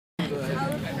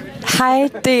Hej,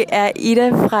 det er Ida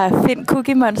fra Find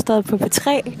Cookie Monsteret på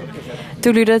P3.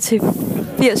 Du lytter til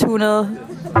 800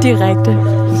 Direkte.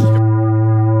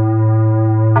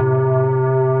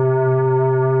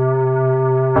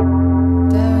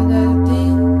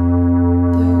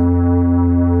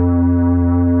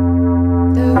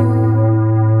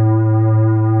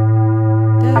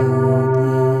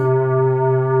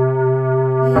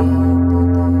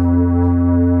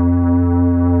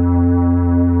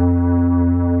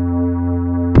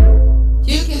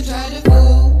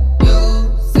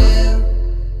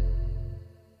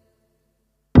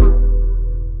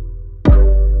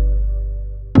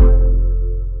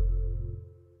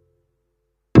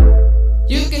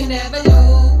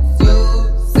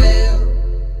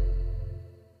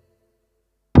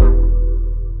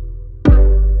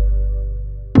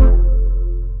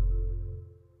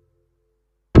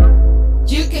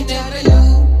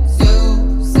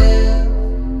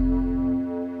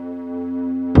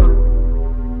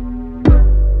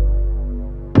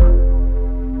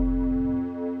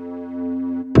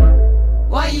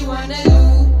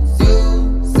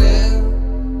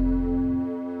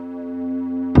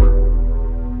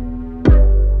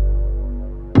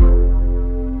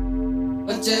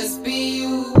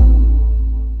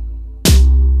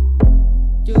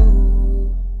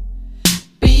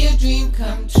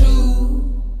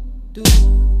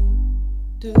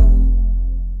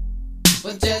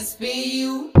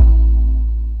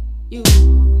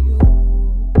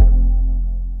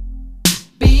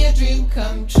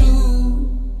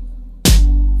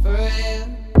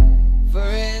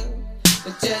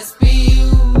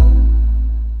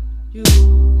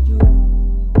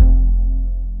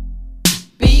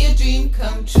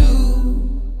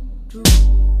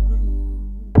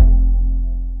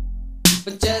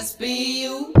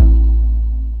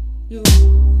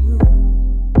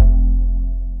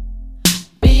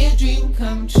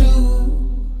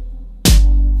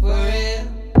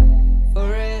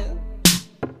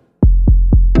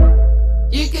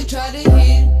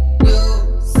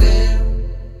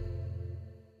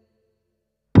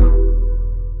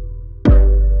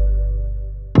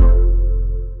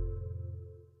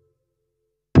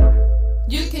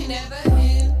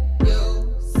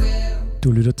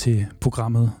 Du lytter til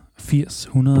programmet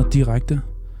 800 Direkte,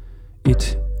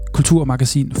 et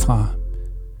kulturmagasin fra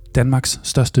Danmarks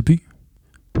største by.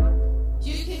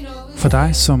 For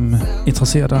dig, som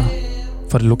interesserer dig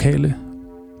for det lokale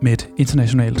med et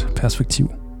internationalt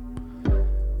perspektiv.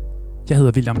 Jeg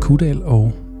hedder William Kudal,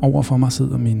 og overfor mig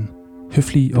sidder min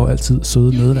høflige og altid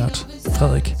søde medvært,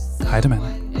 Frederik Heidemann.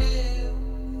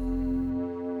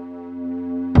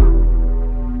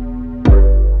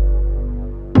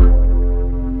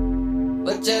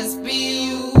 Just be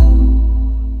you,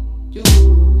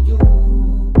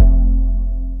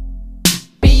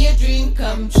 be a dream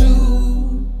come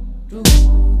true,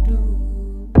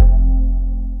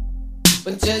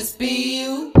 but just be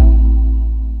you,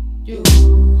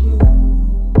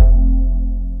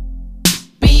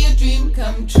 be a dream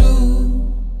come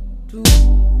true,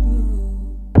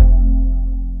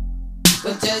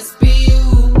 but just be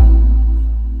you.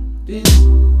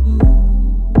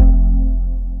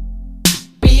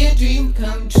 Dream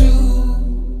come true,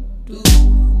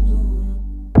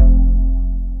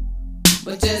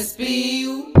 but just be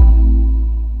you,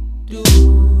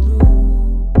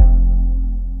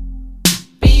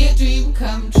 be a dream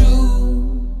come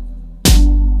true,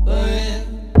 forever,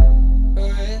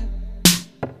 forever.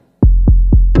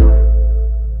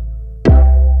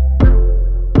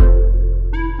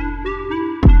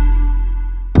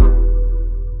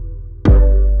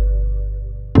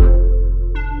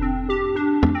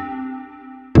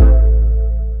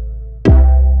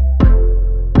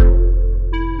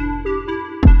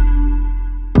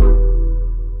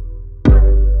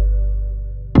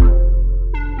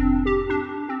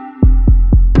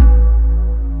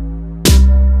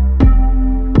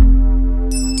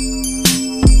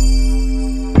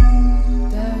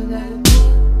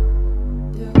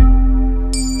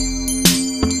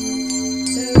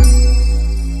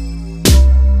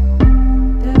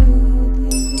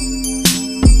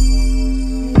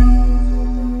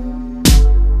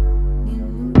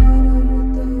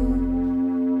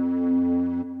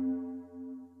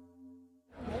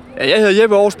 Jeg hedder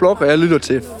Jeppe Aarhus Blok, og jeg lytter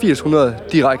til 800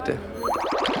 Direkte.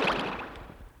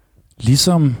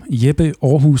 Ligesom Jeppe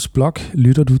Århus Blok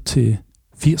lytter du til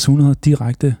 800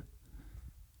 Direkte.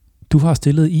 Du har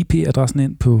stillet IP-adressen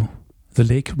ind på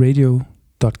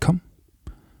thelakeradio.com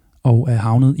og er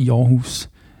havnet i Århus.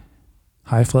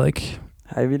 Hej Frederik.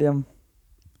 Hej William.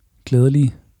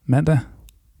 Glædelig mandag.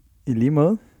 I lige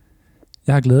måde.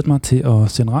 Jeg har glædet mig til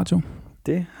at sende radio.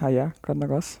 Det har jeg godt nok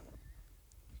også.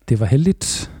 Det var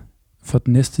heldigt for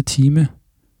den næste time,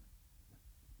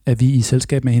 at vi i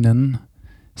selskab med hinanden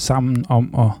sammen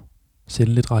om at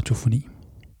sende lidt radiofoni.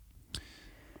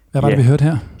 Hvad var det, vi hørte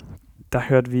her? Der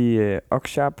hørte vi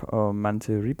OKZharp og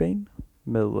Manthe Ribane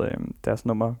med deres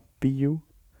nummer Bliv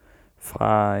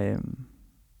fra,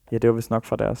 det var vist nok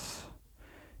fra deres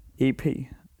EP,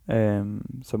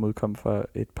 som udkom for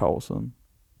et par år siden.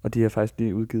 Og de har faktisk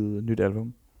lige udgivet et nyt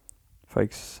album for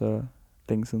ikke så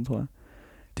længe siden, tror jeg.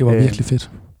 Det var virkelig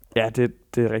fedt. Ja,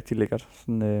 det er rigtig lækkert.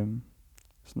 Sådan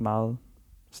meget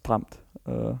stramt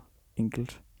og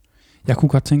enkelt. Jeg kunne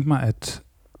godt tænke mig,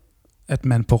 at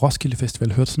man på Roskilde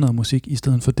Festival hørte sådan noget musik, i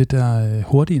stedet for det der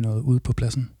hurtige noget ude på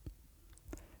pladsen.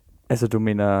 Altså, du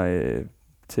mener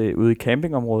til ude i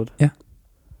campingområdet? Ja.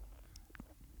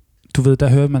 Du ved, der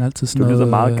hører man altid sådan noget... Du lyder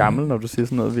meget gammel, når du siger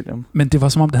sådan noget, William. Men det var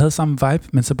som om, det havde samme vibe,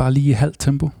 men så bare lige i halvt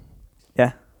tempo.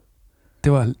 Ja.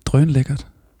 Det var drønlækkert.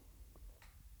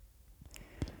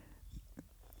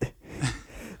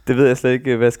 Det ved jeg slet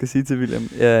ikke, hvad jeg skal sige til William.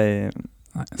 Jeg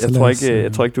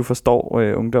tror ikke, du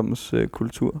forstår ungdommens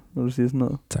kultur, når du siger sådan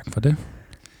noget. Tak for det.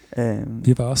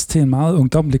 Vi var også til en meget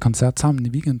ungdommelig koncert sammen i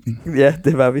weekenden. Ja,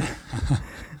 det var vi.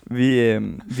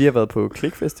 Vi har været på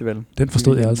Klik-festival. Den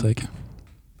forstod jeg altså ikke.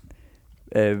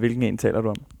 Hvilken en taler du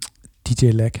om? DJ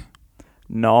Lag.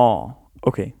 Nå,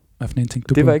 okay. Hvad for en ting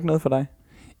du Det på? var ikke noget for dig?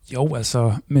 Jo,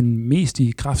 altså, men mest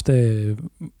i kraft af,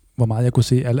 hvor meget jeg kunne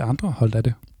se alle andre holdt af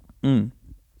det. Mm.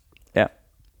 Ja.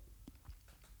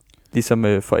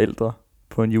 Ligesom forældre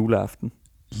på en juleaften.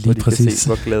 Lige hvor de præcis. kan se,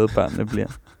 hvor glade børnene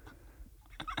bliver.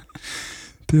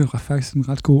 Det er faktisk en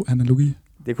ret god analogi.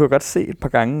 Det kunne jeg godt se et par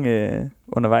gange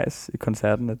undervejs i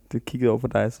koncerten, at det kiggede over på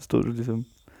dig, så stod du ligesom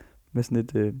med sådan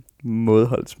et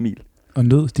mådeholdt smil. Og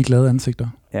nød de glade ansigter.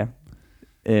 Ja.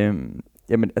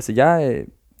 Jamen, altså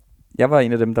jeg var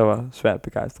en af dem, der var svært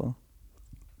begejstret.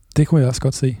 Det kunne jeg også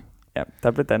godt se. Ja,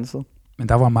 der blev danset. Men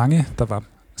der var mange, der var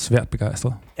svært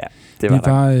begejstret. Ja, det var Vi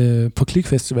var på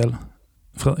Klik-festival,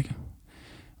 Frederik,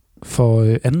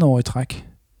 for andet år i træk,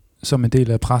 som en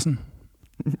del af pressen.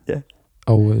 Ja.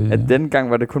 Og, at dengang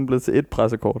var det kun blevet til et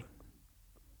pressekort.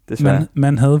 Desværre.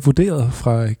 Man havde vurderet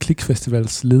fra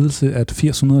Klik-festivals ledelse, at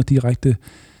Firshundrede Direkte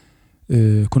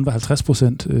kun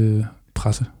var 50%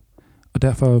 presse. Og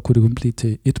derfor kunne det kun blive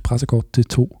til et pressekort til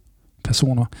 2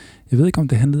 personer. Jeg ved ikke, om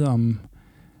det handlede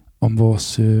om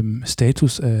vores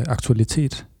status af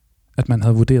aktualitet, at man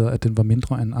havde vurderet, at den var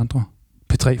mindre end andre.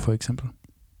 P3 for eksempel.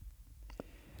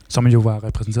 Som jo var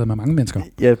repræsenteret med mange mennesker.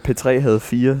 Ja, P3 havde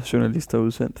 4 journalister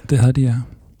udsendt. Det havde de, ja.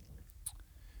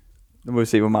 Nu må vi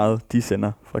se, hvor meget de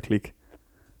sender fra Klik.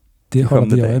 Det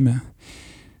holder vi øje med.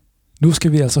 Nu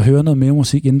skal vi altså høre noget mere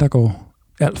musik, inden der går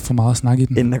alt for meget snak i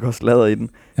den. Inden der går sladder i den.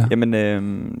 Ja.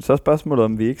 Jamen, så er spørgsmålet,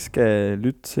 om vi ikke skal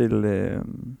lytte til...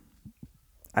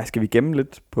 skal vi gemme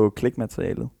lidt på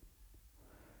klikmaterialet?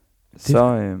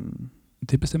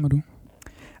 Det bestemmer du.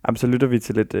 Jamen, så lytter vi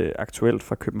til lidt aktuelt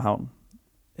fra København.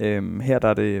 Her der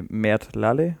er det Merdh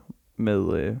Laleh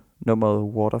med nummeret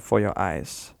Water for Your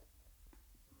Eyes.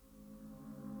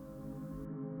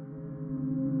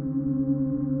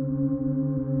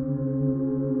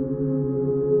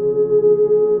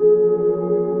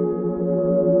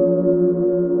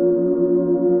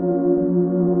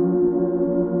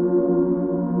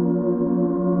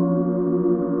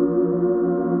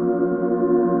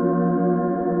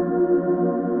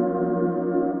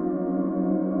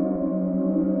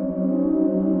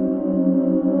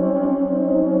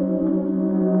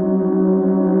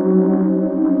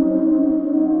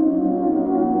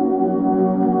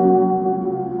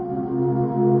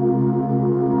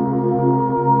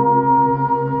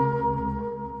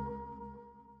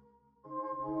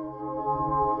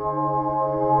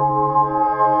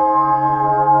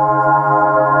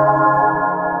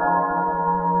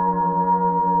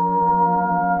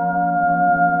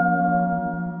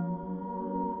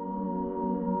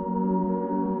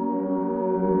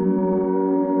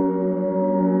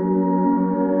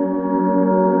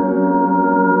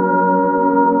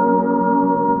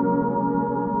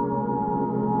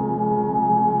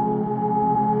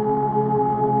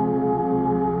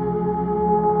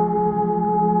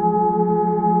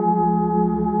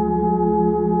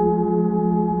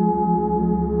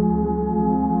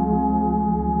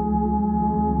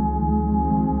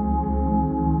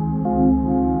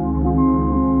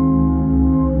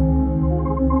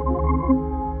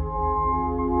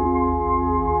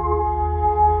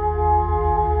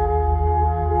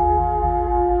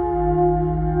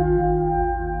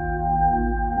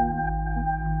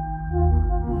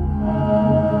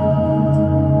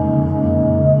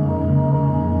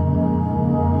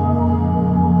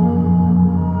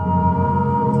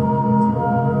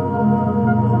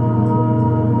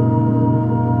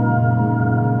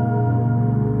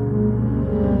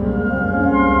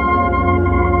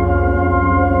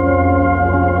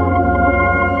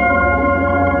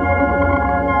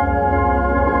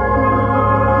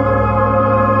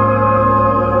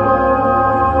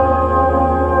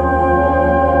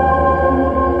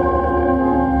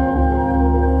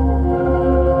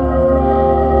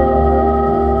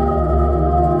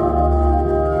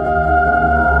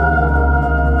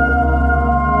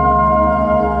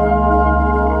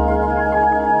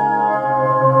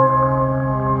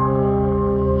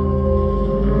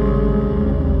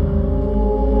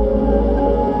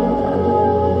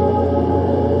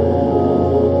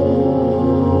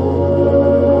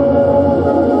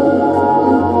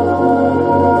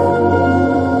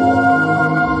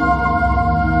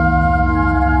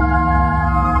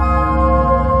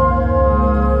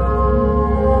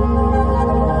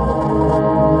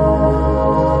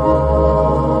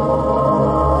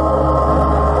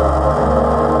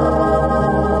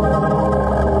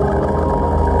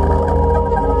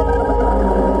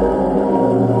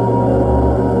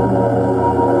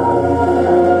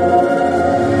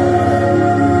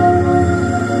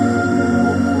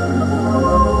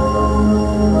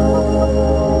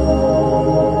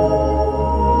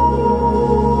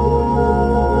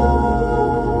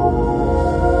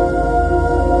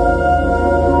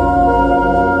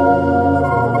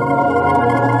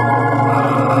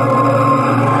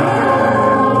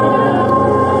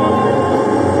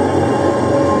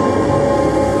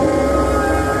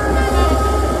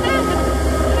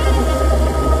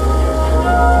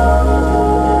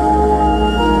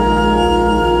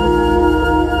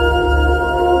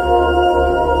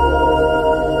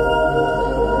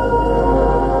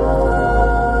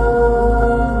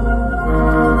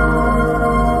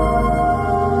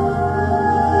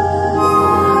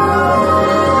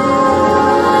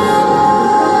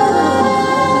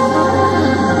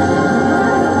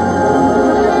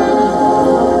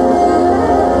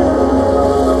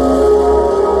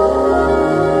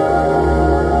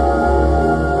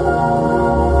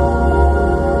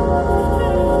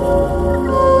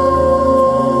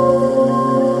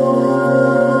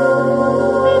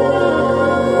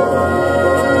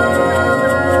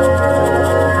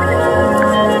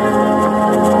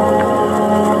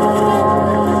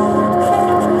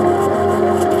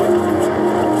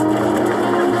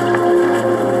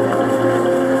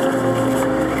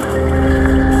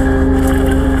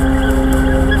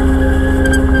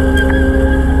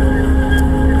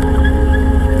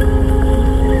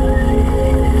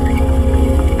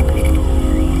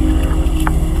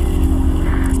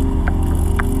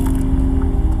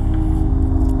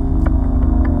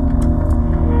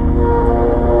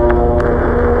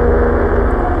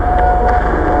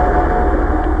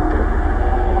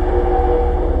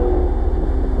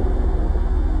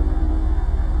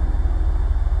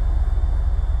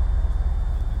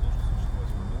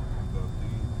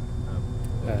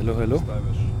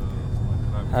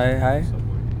 Hej, hej.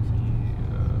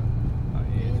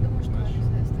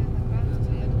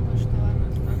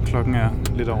 Klokken er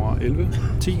lidt over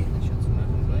 11:10.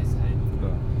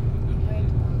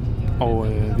 Og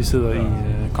vi sidder i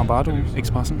Combardo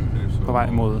Expressen på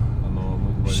vej mod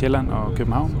Sjælland og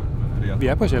København. Vi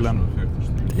er på Sjælland.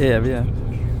 Det er vi, ja.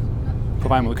 På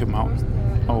vej mod København.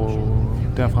 Og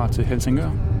derfra til Helsingør.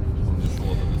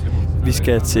 Vi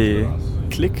skal til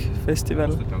Klik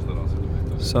Festival,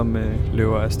 som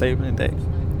løber af stablen i dag.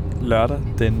 Lørdag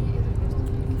den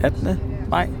 18.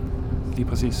 maj. Lige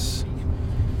præcis.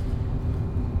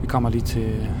 Vi kommer lige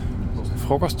til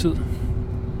frokosttid.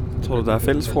 Tror du, der er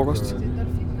fælles frokost?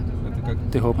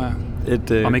 Det håber jeg.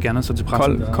 Et om ikke andet, så til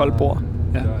pressen. Kold bord.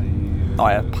 Ja. Nå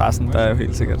ja, pressen, der er jo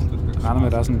helt sikkert. Jeg regner med,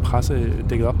 at der er sådan en presse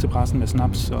dækket op til pressen med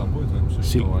snaps og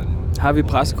sild. Har vi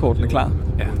pressekortene klar?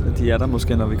 Ja. De er der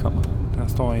måske, når vi kommer. Der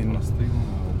står en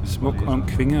smuk ung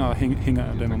kvinde og hænger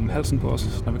dem om halsen på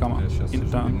os, når vi kommer ind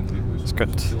ad døren.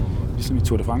 Skønt. Ligesom i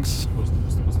Tour de France.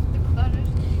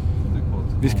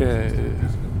 Vi skal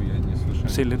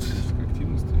se lidt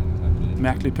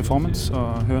mærkelig performance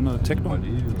og høre noget techno.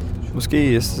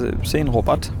 Måske se en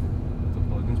robot.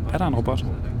 Er der en robot?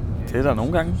 Det er der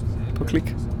nogle gange på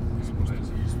Klik.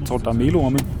 Jeg tror, der er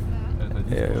melorme.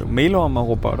 Melorme og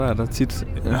robotter er der tit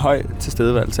en høj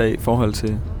tilstedeværelse af i forhold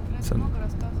til sådan.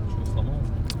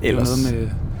 Ellers. Det er noget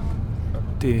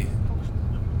med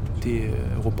det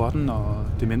robotten og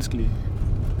det menneskelige.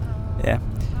 Ja,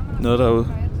 noget der jo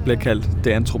bliver kaldt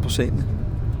det antropocene.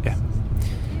 Ja.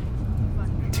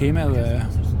 Temaet er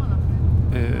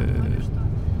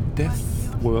Death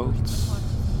Worlds.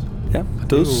 Ja,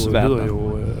 dødsverdener. Det lyder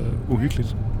jo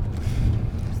uhyggeligt.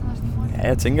 Ja,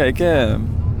 jeg tænker ikke.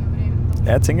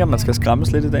 Jeg tænker, at man skal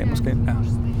skræmmes lidt i dag, måske. Ja.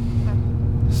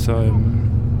 Så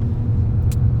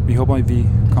vi håber, at vi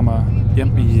kommer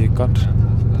hjem i godt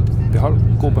behold.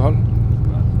 God behold.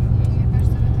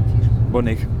 Hvor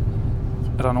ikke?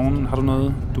 Har du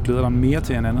noget, du glæder dig mere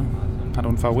til end andet? Har du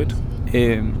en favorit?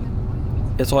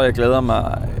 Jeg tror, jeg glæder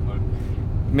mig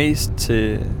mest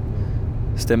til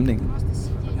stemningen.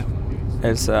 Ja.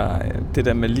 Altså det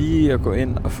der med lige at gå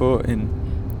ind og få en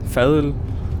fadøl,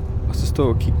 og så stå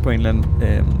og kigge på en eller anden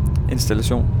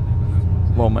installation,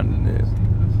 hvor man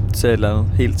ser et eller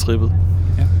andet helt trippet.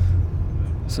 Ja.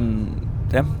 Sådan,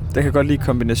 ja, det kan godt lide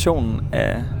kombinationen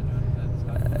af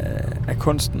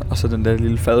kunsten og så den der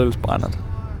lille fadølsbrændert.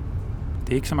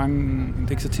 Det er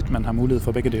ikke så tit, man har mulighed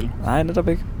for begge dele. Nej, netop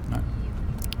ikke. Nej.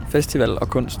 Festival og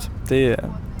kunst, det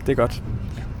er godt.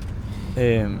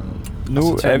 Nu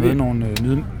og så er vi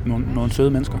nogle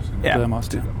søde mennesker. Ja, glæder mig også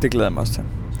til. Det glæder jeg mig også til.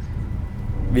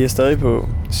 Vi er stadig på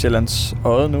Sjællands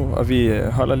Odde nu, og vi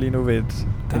holder lige nu ved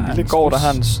den lille gård, der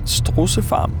har en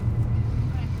strudsefarm.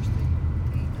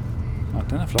 Nå,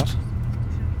 den er flot.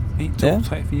 1, 2,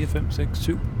 3, 4, 5, 6,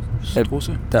 7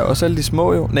 strusse. Der er også alle de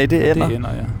små jo. Nej, det er ender. Det er ender,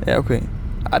 ja. Ja, okay.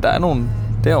 Der er nogen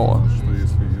derovre.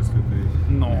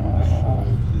 Nå.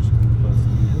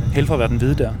 Held for at være den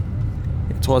hvide der.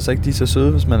 Jeg tror altså ikke, de er så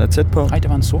søde, hvis man er tæt på. Nej, det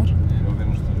var en sort.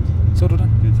 Så du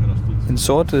den? En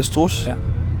sort strus? Ja,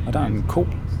 og der er en ko.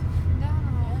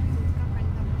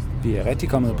 Vi er rigtig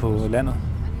kommet på landet.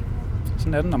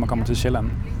 Sådan er det, når man kommer til Sjælland.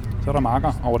 Så er der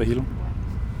marker over det hele.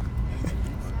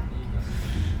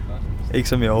 Ikke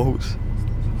som i Århus.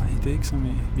 Nej, det er ikke som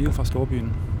i... Vi er jo fra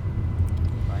storbyen.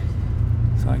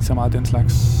 Så er ikke så meget den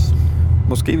slags...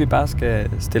 Måske vi bare skal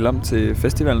stille om til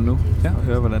festivalen nu, ja, og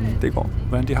høre, hvordan det går.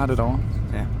 Hvordan de har det derovre.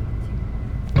 Ja.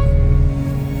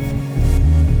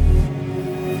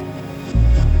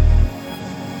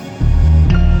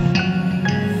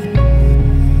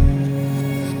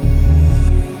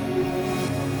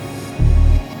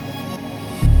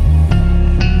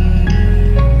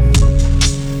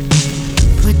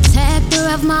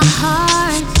 Protector of my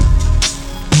heart,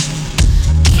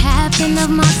 captain of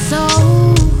my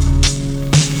soul,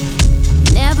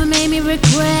 never made me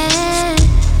regret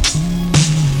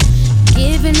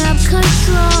giving up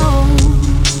control.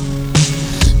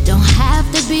 Don't have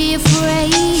to be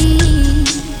afraid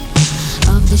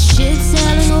of the ship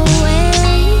sailing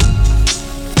away.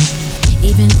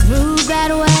 Even through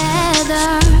bad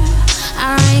weather,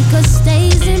 our anchor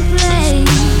stays in place.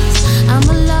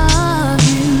 I'ma love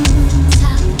you.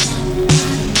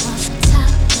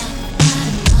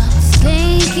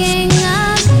 Thinking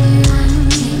of you.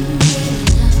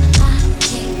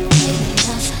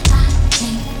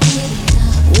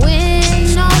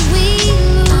 When are we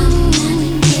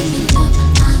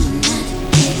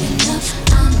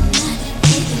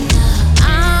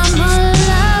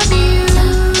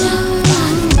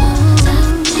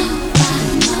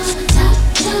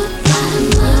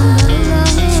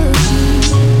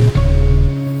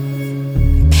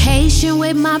patient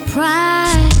with my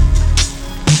pride.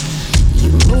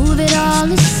 You move it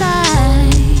all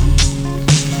aside.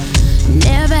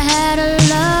 Never had a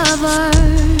lover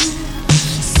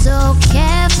so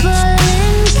careful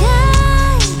and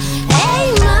kind.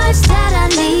 Ain't much that I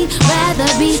need, rather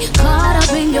be caught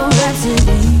up in your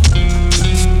rhapsody.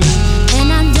 And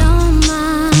I don't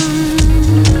mind,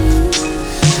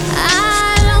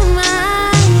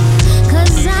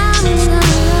 cause I'm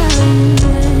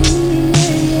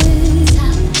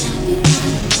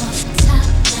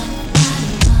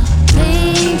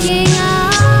thinking of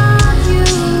you.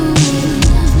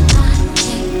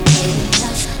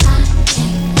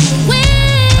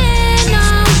 Win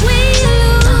or we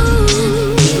lose,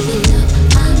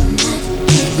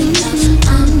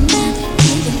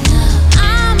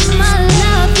 I'ma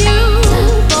love you,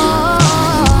 boy.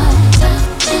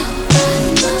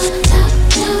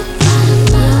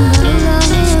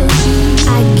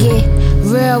 I get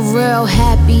real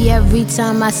happy every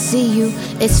time I see you.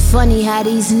 It's funny how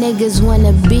these niggas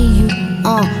wanna be you.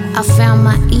 I found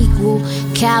my equal,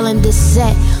 calendar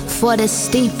set for the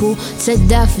steeple. To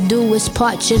death do its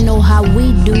part, you know how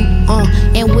we do.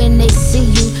 And when they see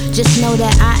you, just know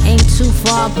that I ain't too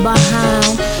far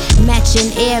behind.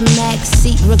 Matching Air Max,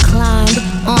 seat reclined.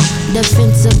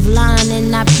 Defensive line,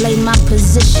 and I play my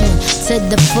position to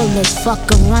the fullest.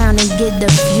 Fuck around and get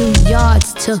a few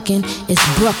yards tooken. It's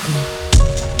Brooklyn.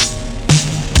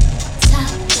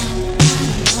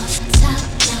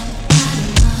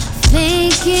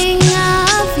 Thinking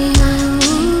of you.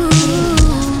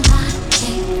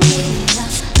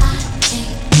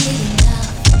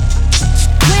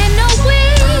 When no we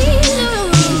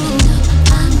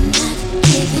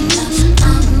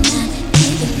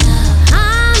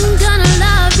I'm gonna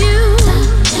love you,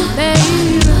 baby.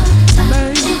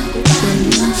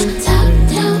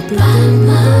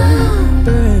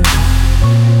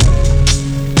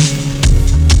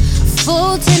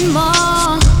 Fulton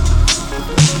Mall,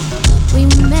 we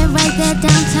met right there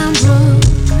downtown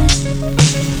Brooklyn.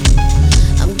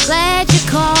 I'm glad you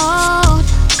called.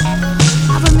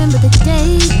 I remember the day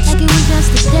like it was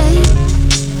yesterday.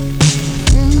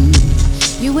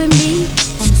 You and me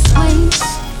on the swings,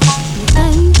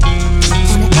 on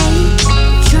the A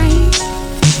train,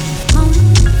 home.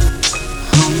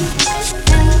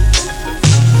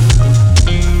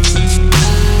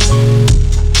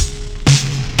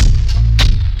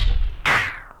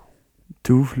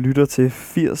 Du lytter til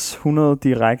 800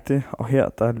 Direkte, og her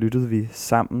der lyttede vi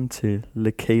sammen til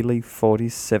Laleh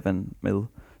 47 med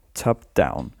Top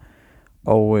Down.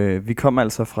 Og vi kom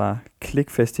altså fra Klik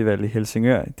Festival i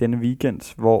Helsingør denne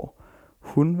weekend, hvor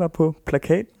hun var på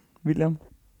plakat, William.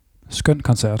 Skøn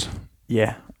koncert.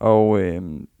 Ja, og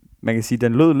man kan sige, at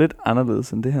den lød lidt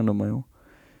anderledes end det her nummer jo.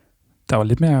 Der var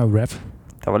lidt mere rap.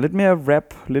 Der var lidt mere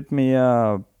rap, lidt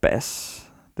mere bass,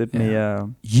 lidt mere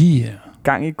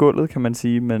gang i gulvet, kan man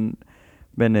sige.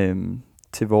 Men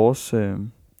til vores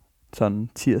sådan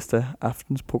tirsdag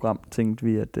aftensprogram tænkte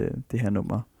vi, at det her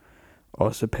nummer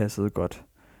også passede godt.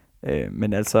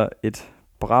 Men altså et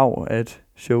brag af et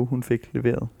show, hun fik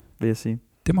leveret, vil jeg sige.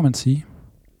 Det må man sige.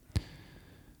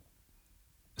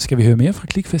 Skal vi høre mere fra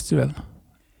Klik Festival?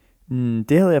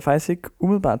 Det havde jeg faktisk ikke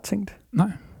umiddelbart tænkt.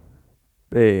 Nej.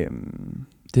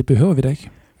 Det behøver vi da ikke.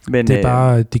 Men det er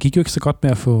bare, det gik jo ikke så godt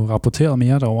med at få rapporteret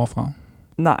mere derovre fra.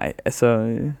 Nej,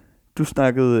 altså du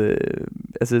snakkede,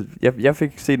 altså jeg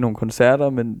fik set nogle koncerter,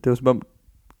 men det var som om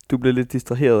du blev lidt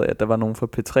distraheret af, at der var nogen fra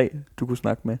P3, du kunne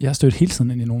snakke med. Jeg har stødt hele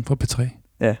tiden ind i nogen fra P3.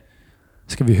 Ja.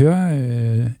 Skal vi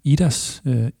høre Idas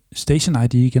Station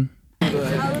ID igen?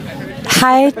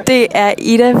 Hej, det er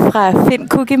Ida fra Find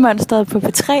Cookie Monsteret på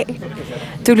P3.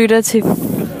 Du lytter til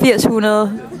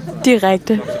 800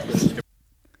 Direkte.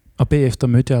 Og bagefter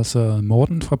mødte jeg altså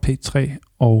Morten fra P3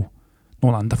 og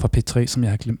nogle andre fra P3, som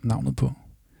jeg har glemt navnet på.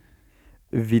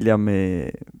 William,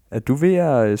 er du ved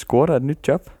at score dig et nyt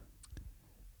job?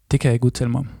 Det kan jeg ikke udtale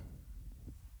mig om.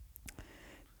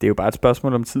 Det er jo bare et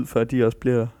spørgsmål om tid, før de også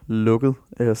bliver lukket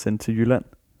eller sendt til Jylland.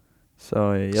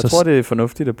 Så jeg tror, det er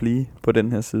fornuftigt at blive på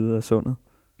den her side af sundet.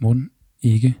 Mund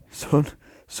ikke.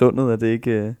 Sundet er det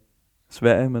ikke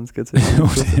Sverige, man skal til? Jo,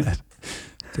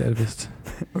 det er det vist.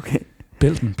 Okay.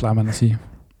 Bælten, plejer man at sige.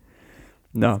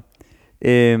 Nå.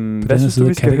 Hvad synes du,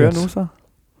 vi skal høre nu så?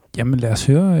 Jamen lad os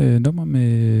høre nummer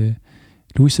med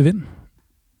Louise Vind.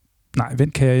 Nej,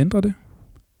 vent, kan jeg ændre det?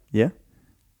 Ja.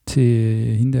 Til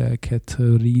hende der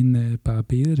Caterina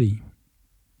Barbieri.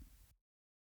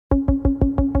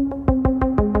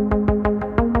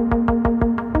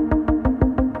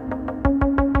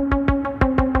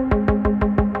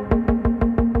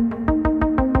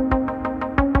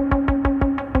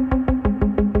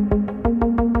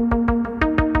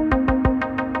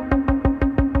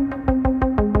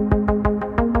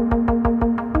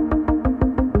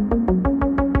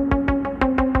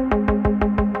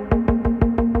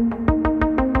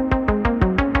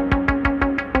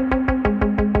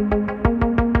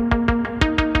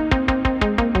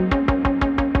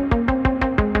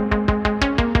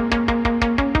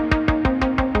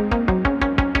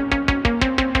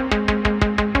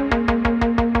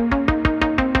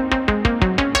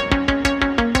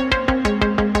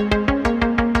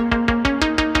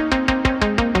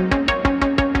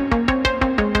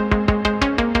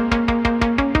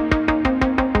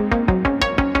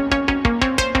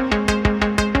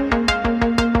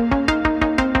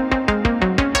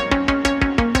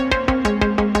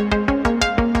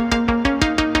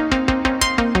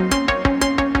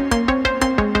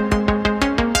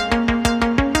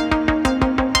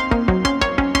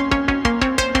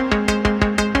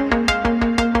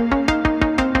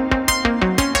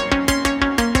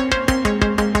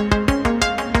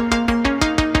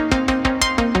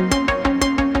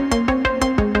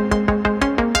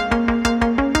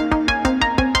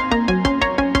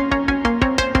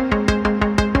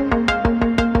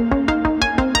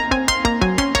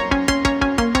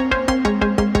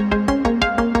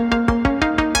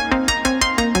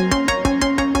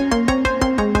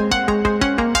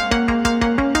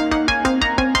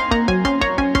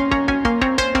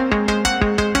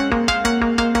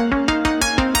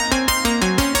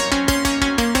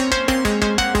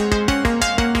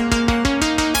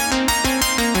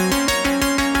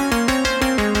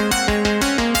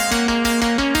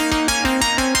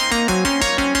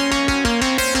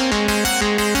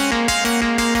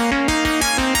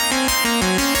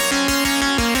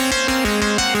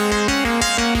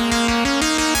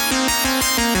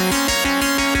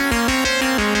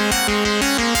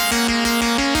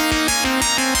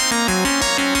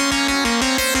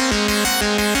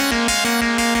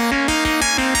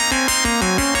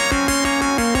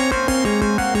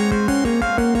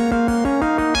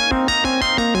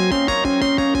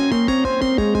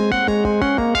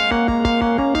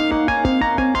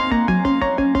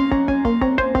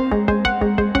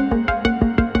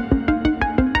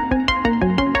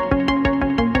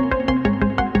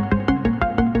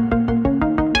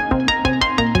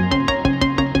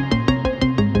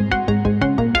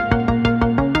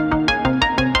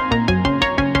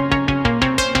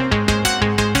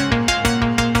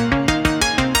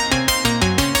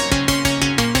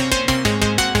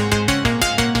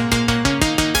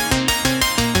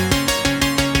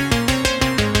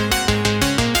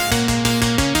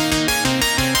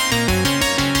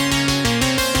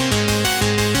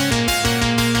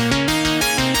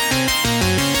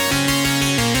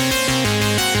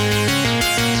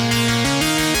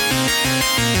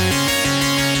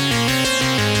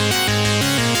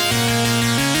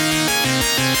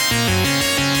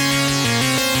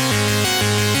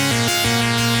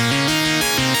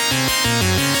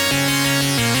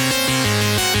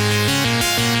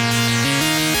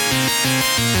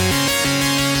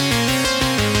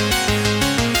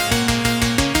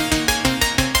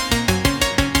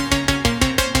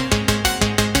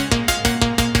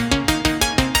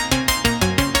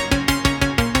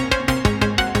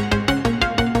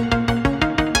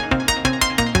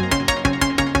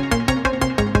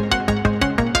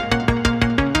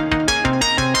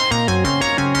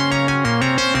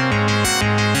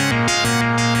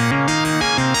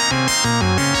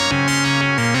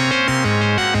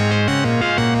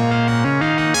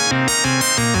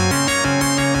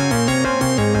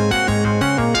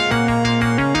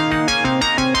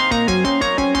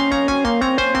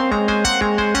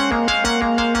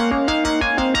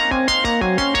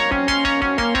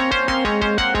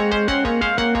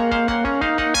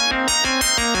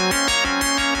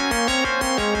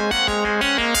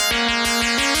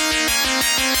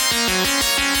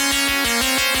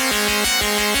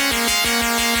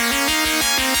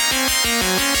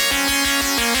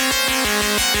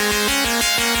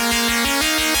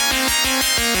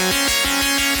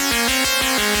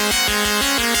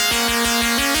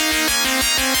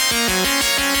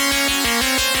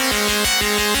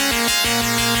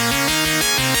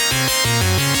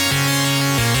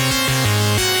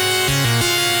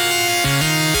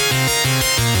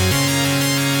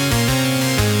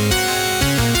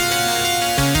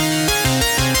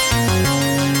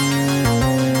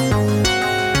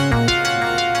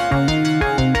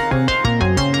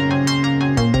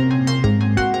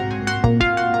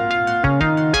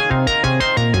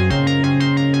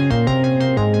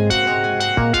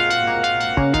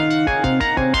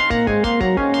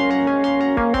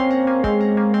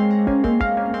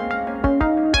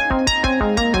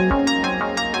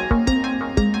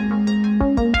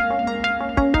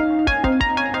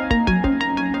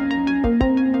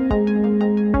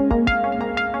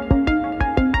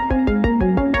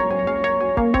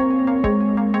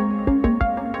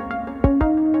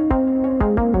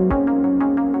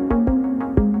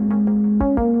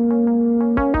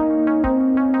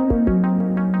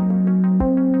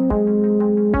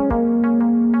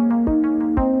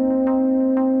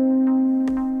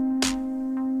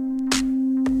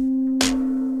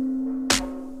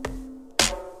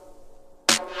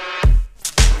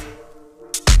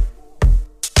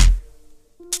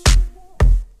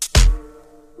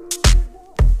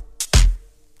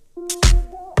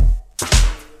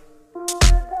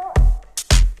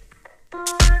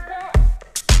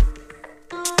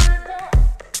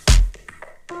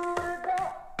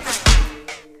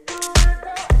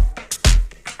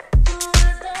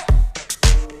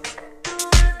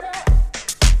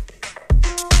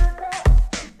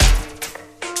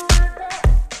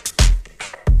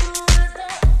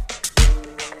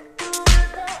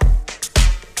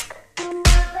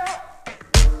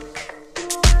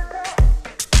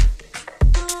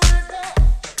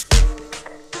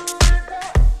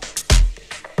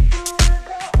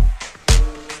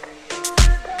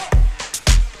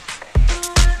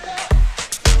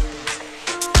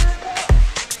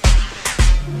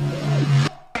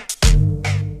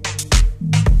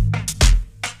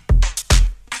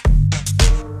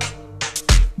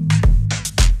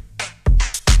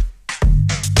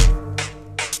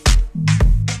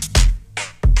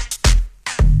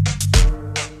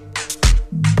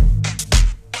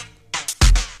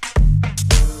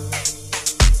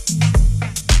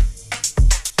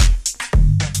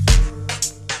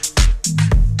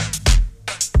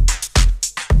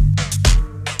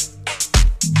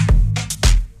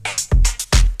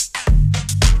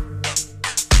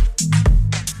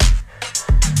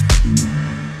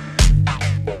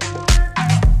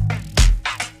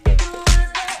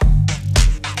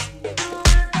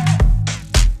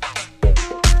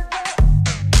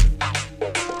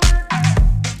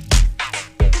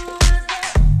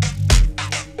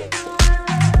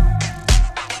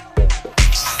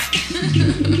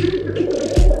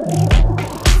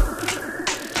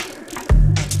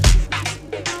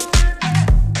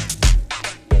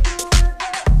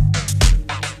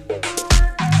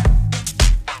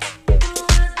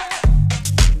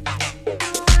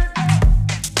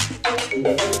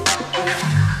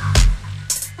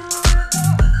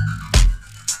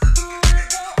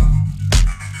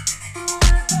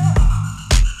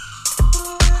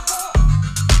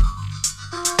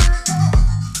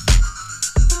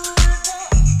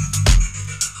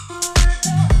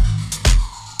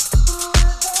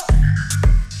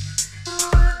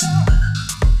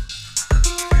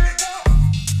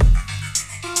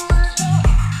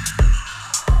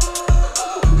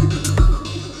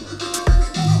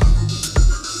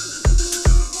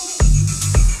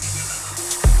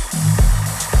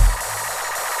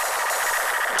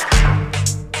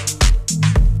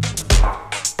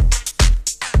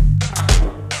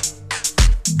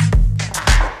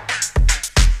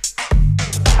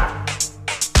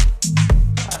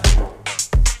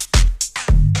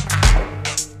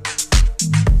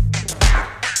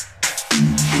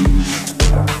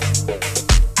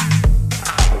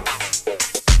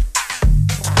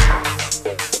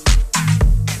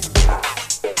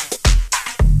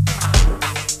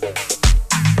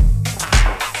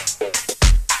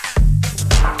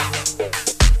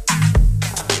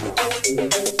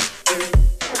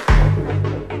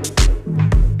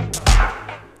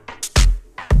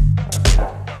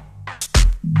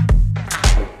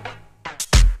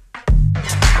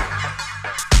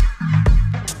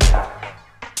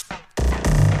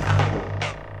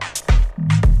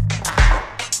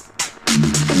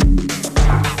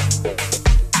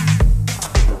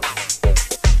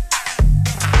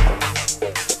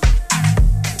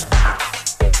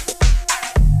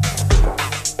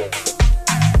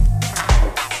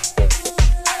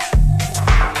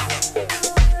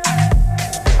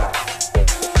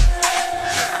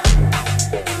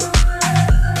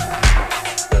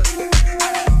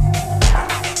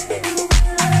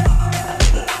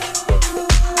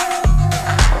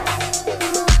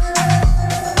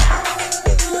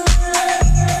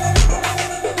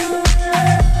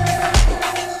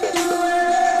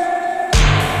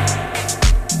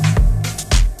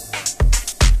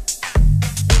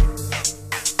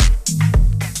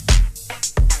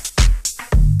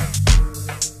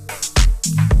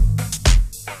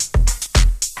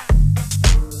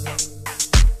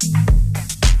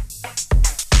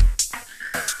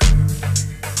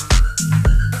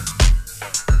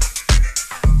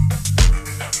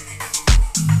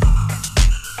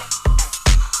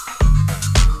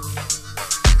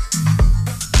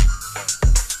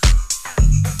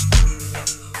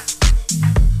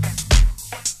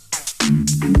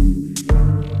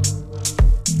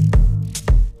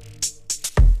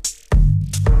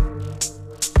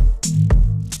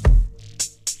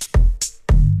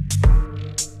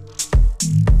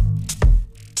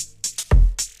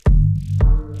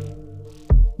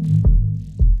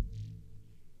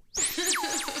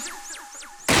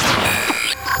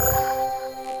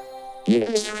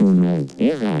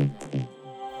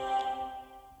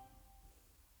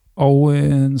 Og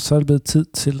så er det blevet tid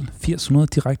til 800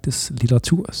 Direktes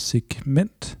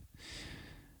litteratursegment.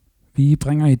 Vi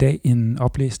bringer i dag en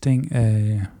oplæsning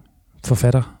af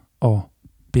forfatter og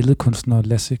billedkunstner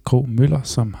Lasse Krog Møller,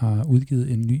 som har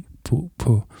udgivet en ny bog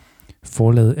på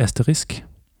forlaget Asterisk.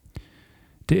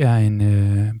 Det er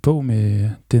en bog med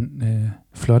den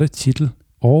flotte titel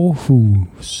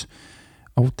Århus,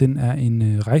 og den er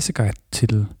en rejseguide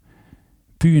til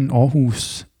byen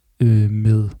Århus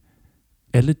med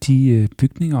alle de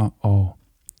bygninger og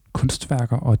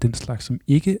kunstværker og den slags, som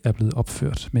ikke er blevet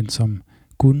opført, men som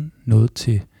kun nåede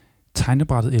til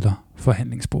tegnebrættet eller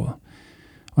forhandlingsbordet.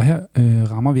 Og her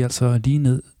rammer vi altså lige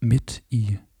ned midt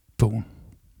i bogen.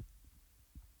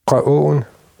 Fra åen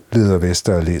leder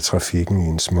Vesterallé-trafikken i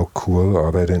en smuk kurve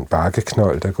op ad den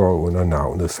bakkeknold, der går under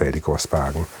navnet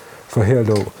Fattiggårdsbakken, for her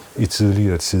lå i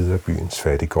tidligere tider byens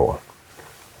fattiggård.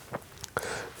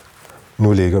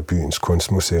 Nu ligger byens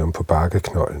kunstmuseum på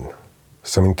bakkeknolden.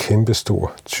 Som en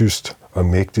kæmpestor, tyst og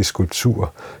mægtig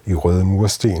skulptur i røde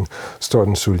mursten står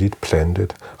den solidt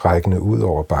plantet, rækkende ud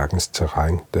over bakkens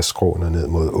terræn, der skråner ned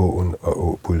mod åen og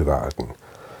Åboulevarden.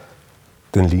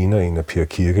 Den ligner en af Per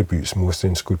Kirkebys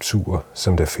murstensskulpturer,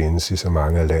 som der findes i så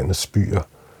mange af landets byer,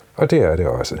 og det er det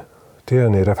også. Det er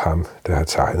netop ham, der har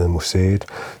tegnet museet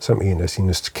som en af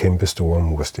sine kæmpestore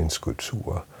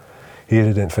murstensskulpturer.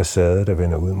 Hele den facade, der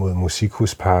vender ud mod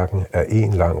Musikhusparken, er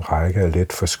en lang række af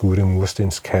let forskudte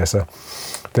murstenskasser,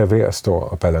 der hver står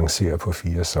og balancerer på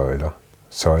 4 søjler.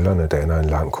 Søjlerne danner en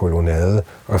lang kolonnade,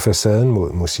 og facaden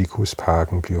mod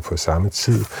Musikhusparken bliver på samme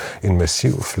tid en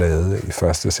massiv flade i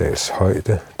første sals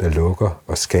højde, der lukker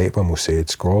og skaber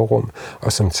museets gårdrum,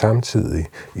 og som samtidig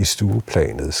i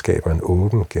stueplanet skaber en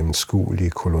åben,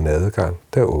 gennemskuelig kolonnadegang,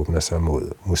 der åbner sig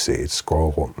mod museets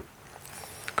gårdrum.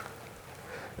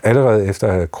 Allerede efter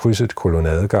at have krydset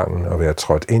kolonnadegangen og været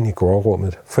trådt ind i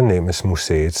gårdrummet, fornemmes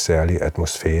museets særlige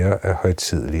atmosfære af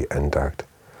højtidelig andagt.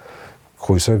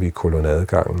 Krydser vi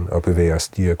kolonnadegangen og bevæger os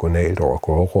diagonalt over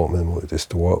gårdrummet mod det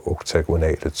store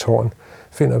oktagonale tårn,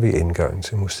 finder vi indgangen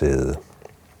til museet.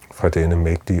 Fra denne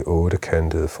mægtige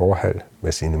 8-kantede forhal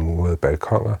med sine murede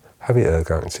balkoner har vi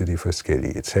adgang til de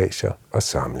forskellige etager og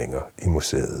samlinger i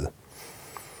museet.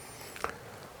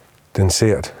 Den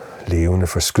sært levende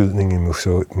forskydning i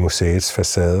museets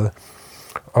facade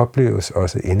opleves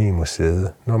også inde i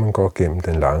museet, når man går gennem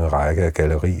den lange række af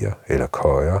gallerier eller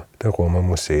køjer, der rummer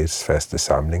museets faste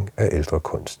samling af ældre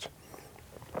kunst.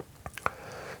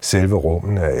 Selve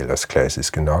rummene er ellers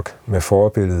klassiske nok, med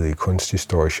forbillede i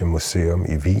Kunsthistorische Museum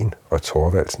i Wien og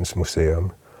Thorvaldsens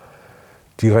Museum.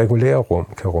 De regulære rum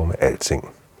kan rumme alting,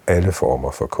 alle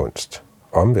former for kunst.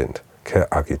 Omvendt kan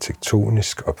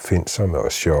arkitektonisk opfindsomme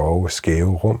og sjove,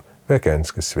 skæve rum være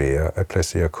ganske svære at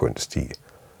placere kunst i.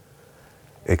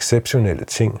 Exceptionelle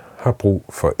ting har brug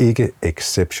for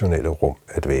ikke-exceptionelle rum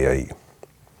at være i.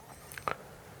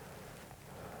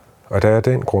 Og der er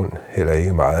den grund heller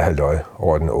ikke meget halløj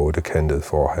over den 8-kantede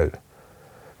forhal.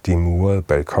 De murede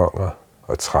balkoner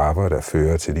og trapper, der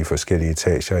fører til de forskellige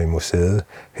etager i museet,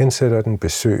 hensætter den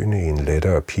besøgende i en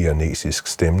lettere piranesisk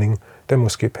stemning, der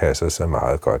måske passer sig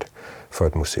meget godt for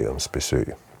et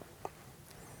museumsbesøg.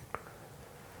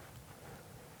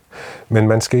 Men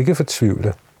man skal ikke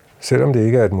fortvivle, selvom det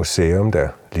ikke er et museum, der,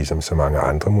 ligesom så mange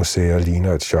andre museer,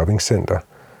 ligner et shoppingcenter.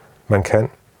 Man kan,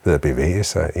 ved at bevæge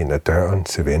sig ind ad døren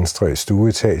til venstre i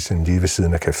stueetagen lige ved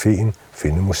siden af caféen,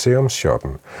 finde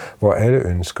museumsshoppen, hvor alle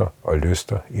ønsker og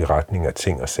lyster i retning af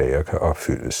ting og sager kan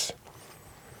opfyldes.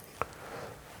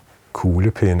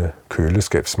 Kuglepinde,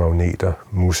 køleskabsmagneter,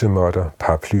 musemotter,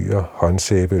 paraplyer,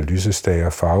 håndsæbe, lysestager,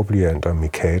 farveblyanter,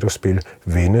 mikadospil,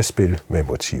 vendespil med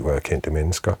motiver af kendte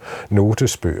mennesker,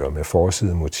 notesbøger med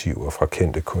forsidemotiver fra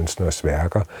kendte kunstners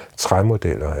værker,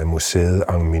 træmodeller af museet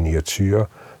en miniature,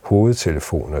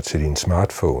 hovedtelefoner til din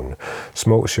smartphone,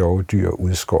 små sjove dyr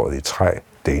udskåret i træ,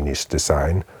 Danish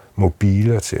design,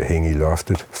 mobiler til at hænge i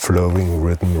loftet, flowing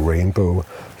rhythm rainbow,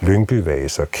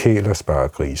 lyngbyvaser,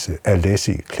 kælersparegrise,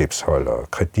 Alessi-klipsholdere,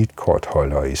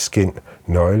 kreditkortholdere i skind,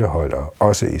 nøgleholdere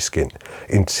også i skind,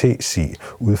 en te-si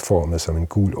udformet som en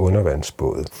gul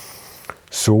undervandsbåd,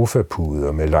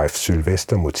 sofapuder med Leif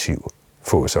Sylvester-motiv,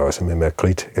 fås også med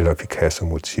Magritte eller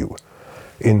Picasso-motiv,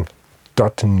 en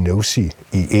dot nosi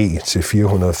i til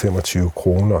 425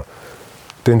 kroner.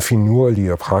 Den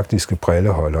finurlige og praktiske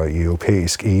brilleholder i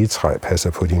europæisk egetræ passer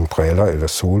på dine briller eller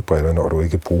solbriller, når du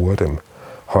ikke bruger dem.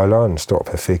 Holderen står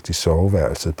perfekt i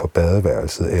soveværelset, på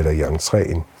badeværelset eller i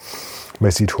entréen.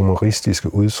 Med sit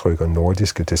humoristiske udtryk og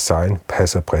nordiske design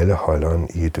passer brilleholderen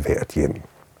i et hvert hjem.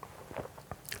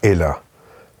 Eller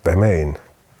hvad med en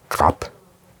grab?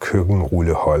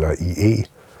 køkkenrulleholder i E.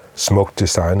 Smukt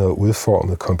designet og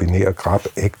udformet kombinerer Grab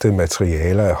ægte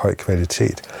materialer af høj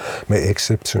kvalitet med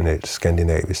exceptionelt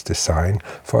skandinavisk design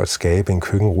for at skabe en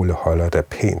køkkenrulleholder, der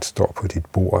pænt står på dit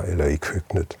bord eller i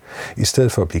køkkenet. I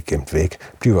stedet for at blive gemt væk,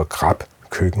 bliver Grab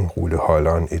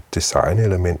køkkenrulleholderen et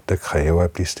designelement, der kræver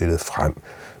at blive stillet frem.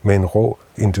 Med en rå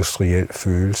industriel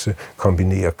følelse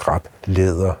kombinerer Grab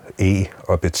læder, E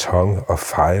og beton og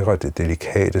fejrer det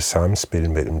delikate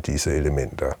samspil mellem disse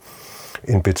elementer.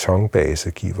 En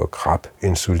betonbase giver Grab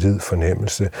en solid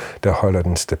fornemmelse, der holder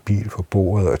den stabil på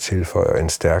bordet og tilføjer en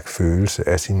stærk følelse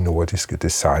af sin nordiske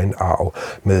designarv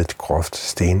med et groft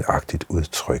stenagtigt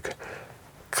udtryk.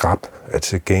 Grab er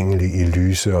tilgængelig i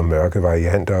lyse og mørke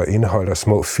varianter og indeholder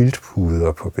små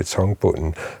filtpuder på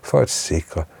betonbunden for at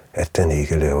sikre, at den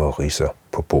ikke laver ridser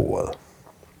på bordet.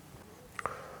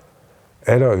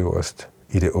 Allerøverst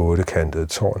i det 8-kantede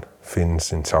tårn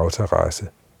findes en tagterrasse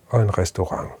og en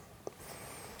restaurant.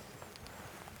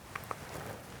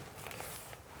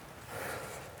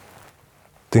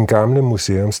 Den gamle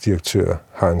museumsdirektør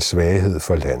har en svaghed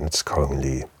for landets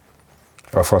kongelige.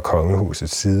 Og fra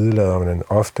kongehusets side lader man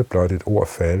ofte blot et ord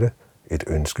falde, et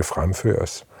ønske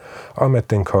fremføres, om at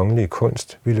den kongelige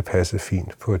kunst ville passe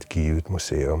fint på et givet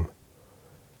museum.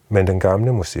 Men den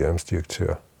gamle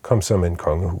museumsdirektør kom som en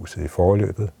kongehuset i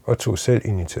forløbet og tog selv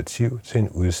initiativ til en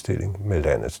udstilling med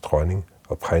landets dronning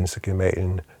og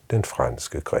prinsegemalen, den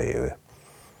franske greve.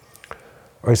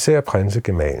 Og især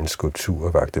prinsegemalens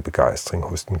skulpturer vakte begejstring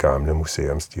hos den gamle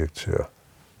museumsdirektør.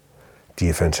 De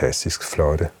er fantastisk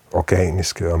flotte,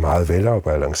 organiske og meget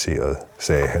velafbalancerede,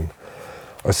 sagde han.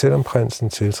 Og selvom prinsen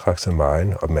tiltrak sig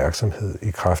megen opmærksomhed i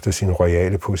kraft af sin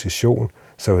royale position,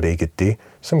 så var det ikke det,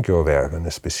 som gjorde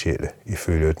værkerne specielle,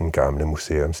 ifølge den gamle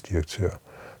museumsdirektør.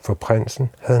 For prinsen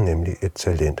havde nemlig et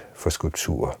talent for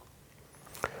skulpturer.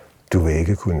 Du vil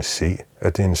ikke kunne se,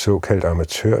 at det er en såkaldt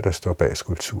amatør, der står bag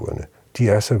skulpturerne. De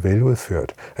er så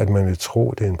veludført, at man vil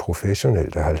tro, det er en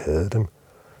professionel, der har lavet dem.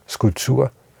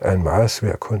 Skulptur er en meget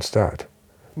svær kunstart.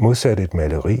 Modsat et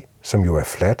maleri, som jo er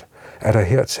fladt, er der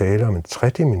her tale om et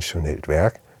tredimensionelt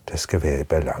værk, der skal være i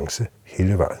balance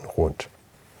hele vejen rundt.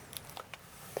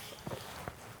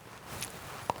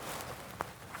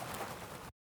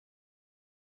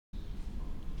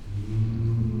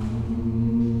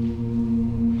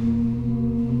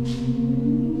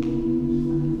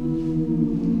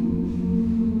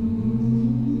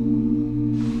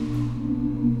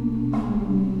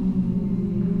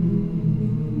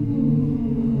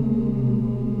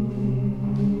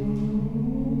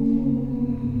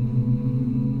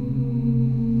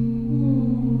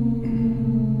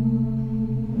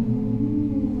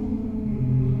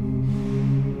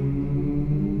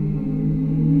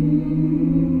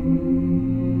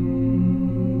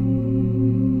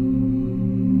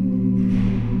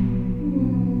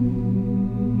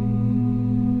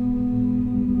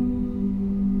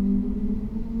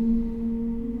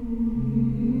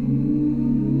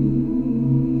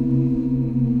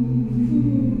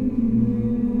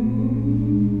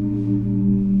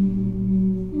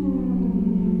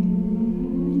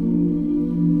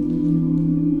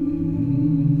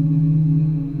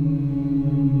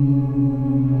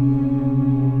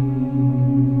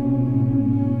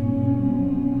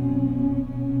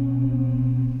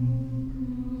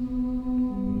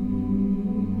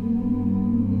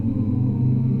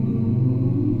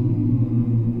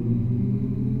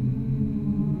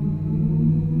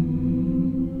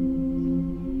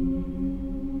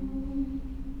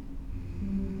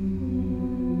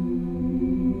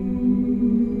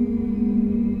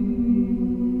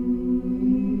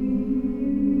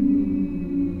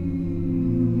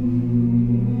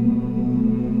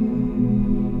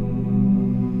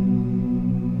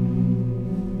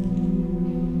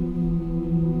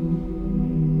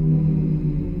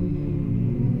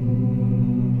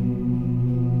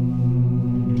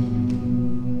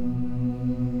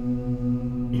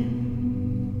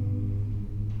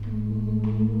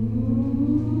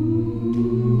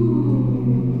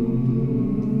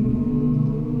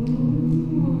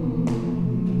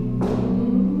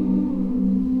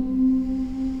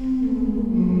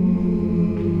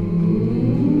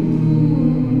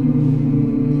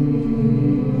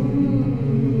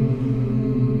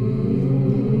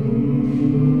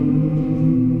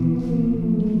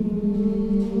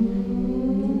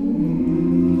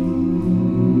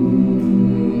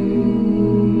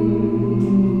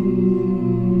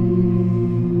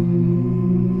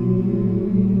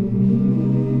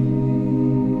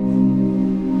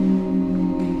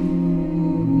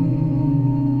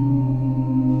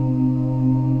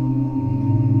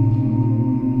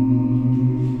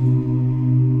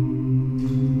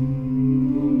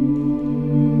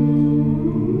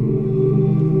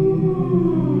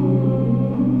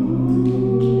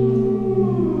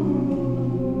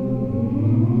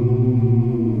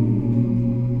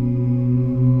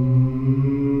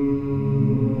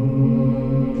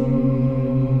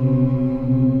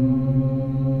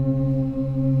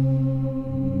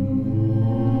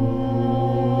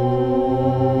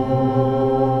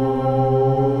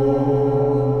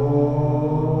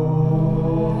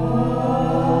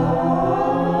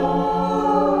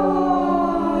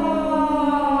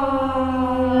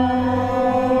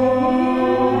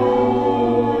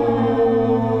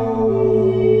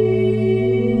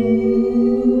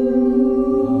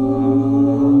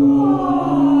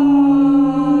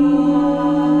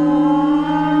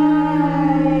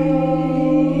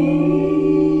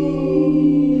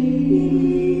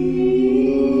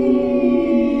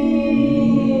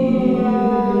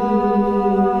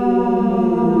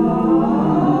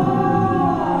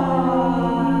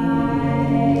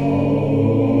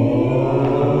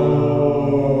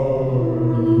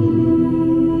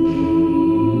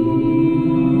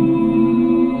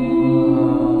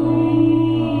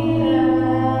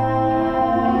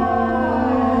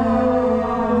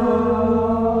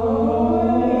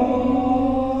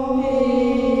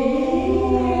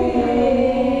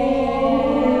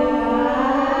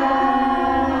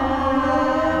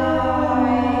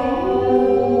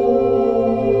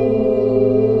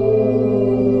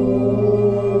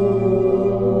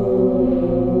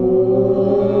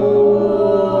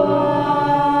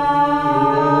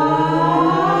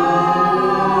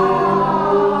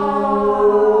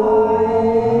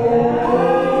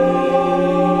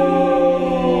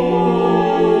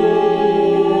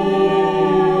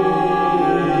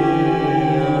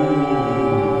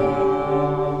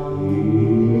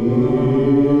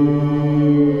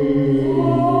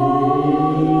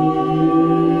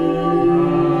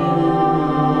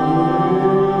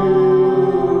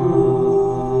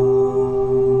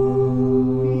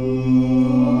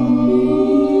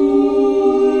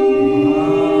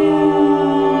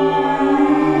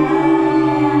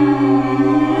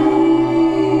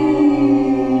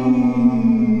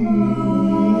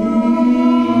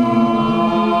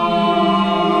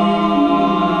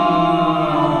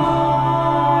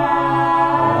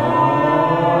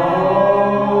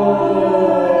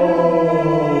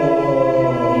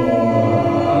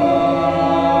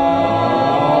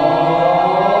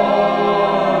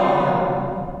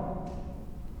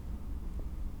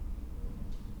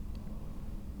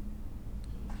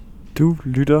 Du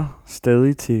lytter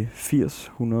stadig til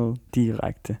 800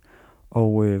 Direkte,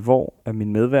 og hvor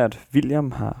min medvært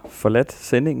William har forladt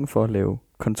sendingen for at lave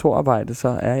kontorarbejde, så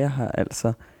er jeg her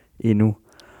altså endnu.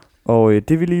 Og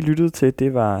det vi lige lyttede til,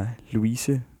 det var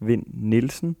Louise Vind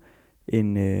Nielsen,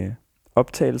 en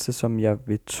optagelse, som jeg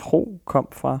vil tro kom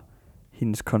fra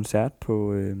hendes koncert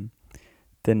på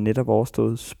den netop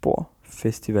overståede Spor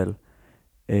Festival.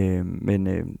 Men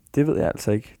det ved jeg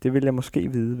altså ikke. Det vil jeg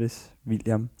måske vide, hvis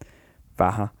William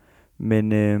var her. Men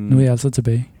nu er jeg altså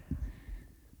tilbage.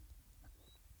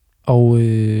 Og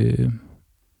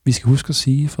vi skal huske at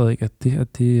sige, Frederik, at det her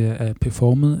det er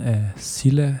performet af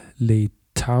Silla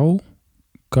Leitao,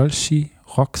 Golshi,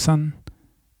 Roxanne,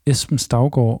 Esben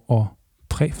Stavgaard og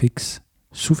Præfix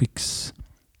Suffix.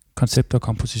 Koncept og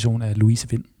komposition af Louise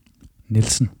Vind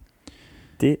Nielsen.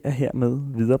 Det er hermed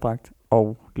viderebragt.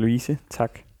 Og Louise,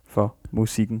 tak for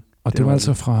musikken. Og det var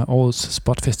altså fra årets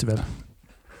Spot Festival.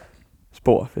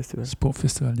 Spor Festival. Spor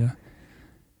Festival, ja.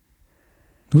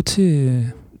 Nu til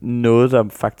noget, der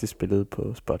faktisk spillede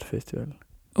på Spot Festival.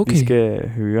 Okay. Vi skal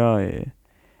høre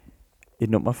et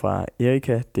nummer fra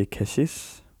Erika de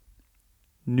Casiers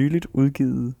nyligt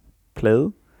udgivet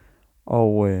plade.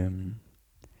 Og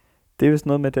det er vist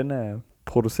noget med, at den er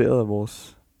produceret af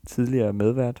vores tidligere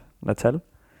medvært, Natal.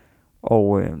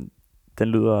 Og den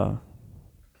lyder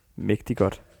mægtig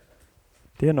godt.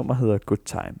 Det her nummer hedder Good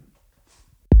Time.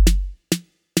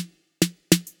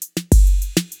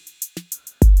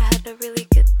 I had a really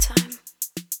good time.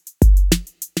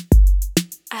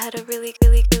 I had a really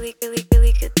good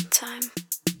time.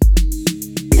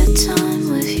 Good time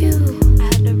with you. I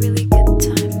had a really good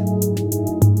time.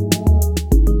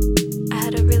 I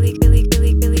had a really good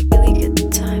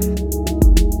time.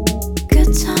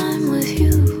 Good time with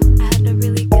you. I had a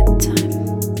really good time.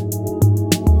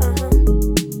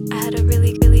 I had a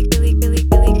really good.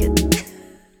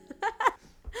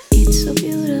 It's so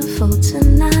beautiful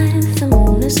tonight. The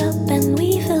moon is up and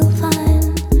we feel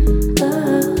fine.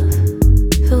 Love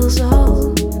feels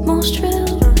almost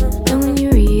real. And when you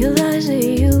realize that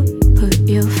you put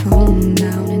your phone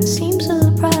down and seem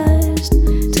surprised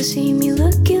to see me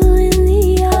look you in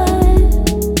the eye.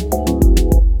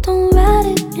 Don't write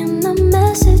it in a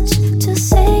message, just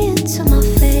say it to my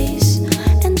face.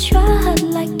 And try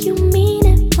like you mean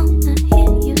it, wanna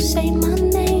hear you say my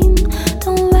name.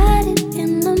 Don't write it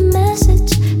in a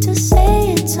message, just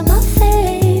say it to my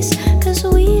face. Cause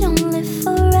we don't live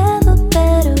forever,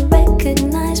 better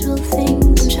recognize real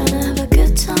things. I'm tryna have a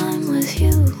good time with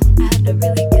you. I had a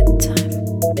really good time.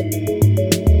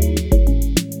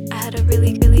 I had a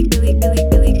really good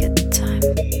time.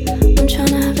 I'm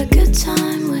tryna have a good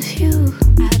time with you.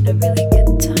 I had a really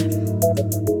good time.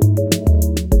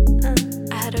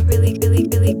 I had a really good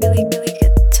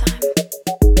time.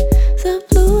 The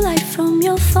blue light from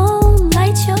your phone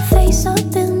lights your face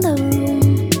up in the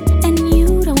room. And you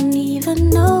don't even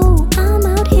know I'm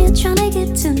out here tryna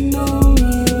get to know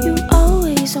you. You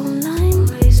always online,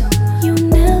 you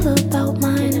never about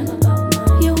mine.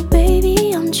 Yo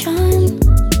baby, I'm trying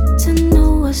to know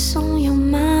what's on your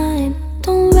mind.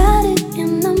 Don't write it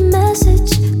in a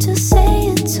message, just say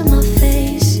it to my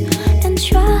face. And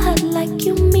try like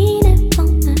you mean it,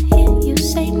 wanna hear you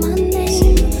say my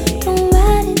name. Don't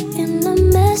write it in a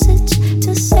message,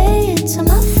 just say it to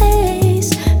my face.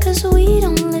 Cause we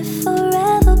don't live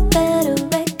forever, better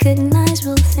recognize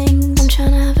real things. I'm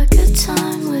tryna have a good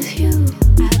time with you.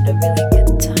 I had a really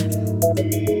good time.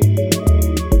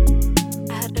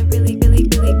 I had a really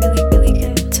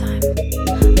good time.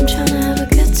 I'm tryna have a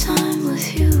good time with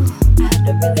you. I had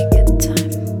a really good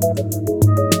time.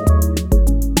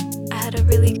 I had a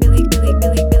really good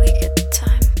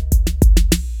time.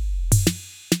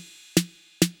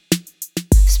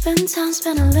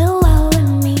 Spend a little while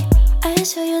with me. I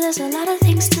assure you there's a lot of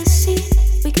things to see.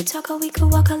 We could talk or we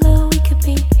could walk, a little we could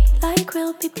be like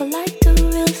real people, like do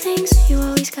real things. You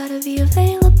always gotta be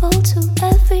available to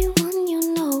everyone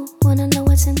you know. Wanna know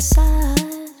what's inside,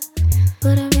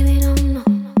 but I really don't know.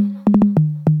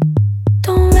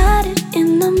 Don't write it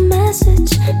in a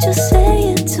message, just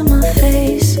say it to my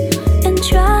face. And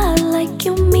try like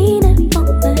you mean it,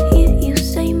 wanna hear you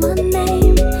say my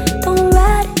name. Don't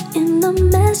write it in a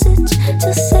message,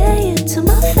 just say it to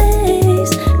my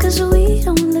face. Cause we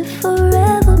don't live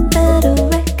forever, better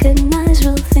recognize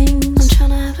real things. I'm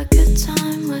tryna have a good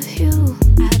time with you.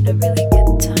 I had a really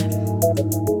good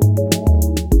time.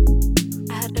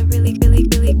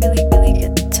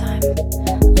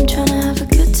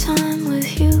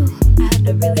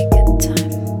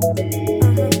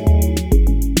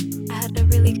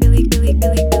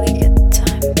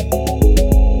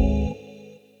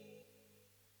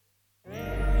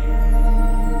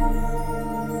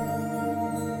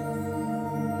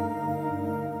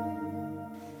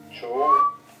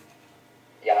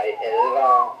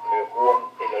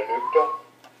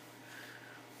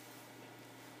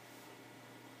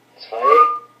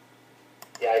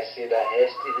 sætter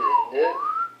hastigheden ned.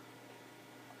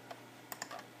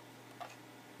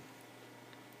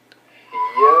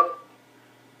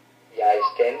 4. Jeg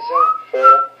standser for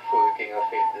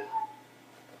fodgængerfeltet.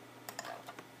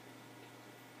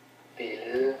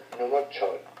 Billede nummer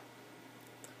 12.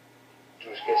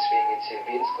 Du skal svinge til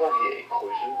venstre her i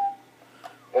krydset.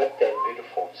 Hvordan vil du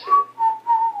fortsætte?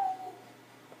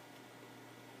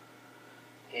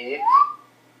 1.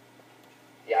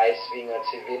 Jeg svinger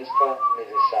til venstre med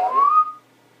det samme.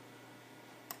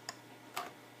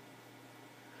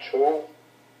 2.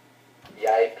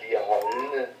 Jeg bliver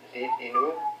holdende lidt endnu.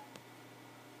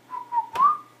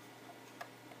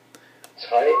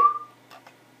 3.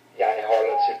 Jeg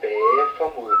holder tilbage for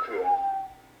modkørende.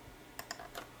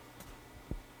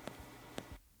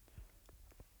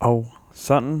 Og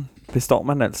sådan består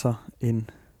man altså en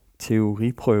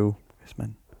teoriprøve, hvis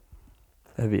man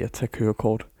er ved at tage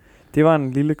kørekort. Det var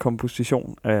en lille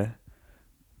komposition af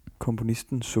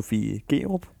komponisten Sofie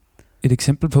Gerup. Et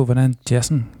eksempel på, hvordan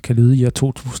jazzen kan lyde i år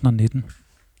 2019.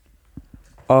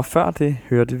 Og før det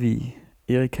hørte vi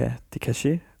Erika de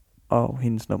Casier, og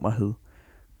hendes nummer hed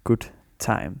Good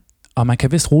Time. Og man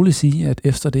kan vist roligt sige, at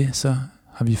efter det, så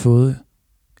har vi fået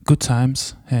good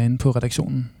times herinde på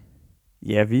redaktionen.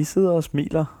 Ja, vi sidder og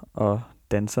smiler og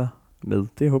danser med.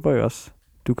 Det håber jeg også,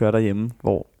 du gør derhjemme,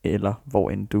 hvor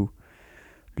end du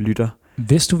lytter.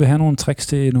 Hvis du vil have nogle tricks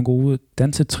til nogle gode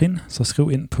dansetrin, så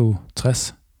skriv ind på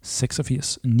 60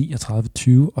 86 39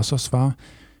 20, og så svarer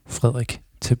Frederik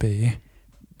tilbage.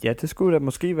 Ja, det skulle da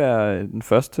måske være den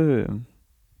første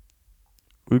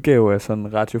udgave af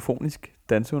sådan radiofonisk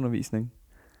danseundervisning.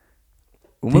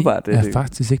 Umiddelbart det er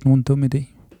faktisk ikke nogen dum idé.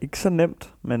 Ikke så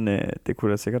nemt, men det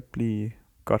kunne da sikkert blive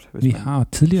godt. Hvis vi har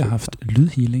tidligere haft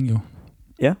lydhealing jo.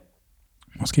 Ja.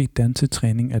 Måske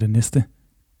dansetræning er det næste.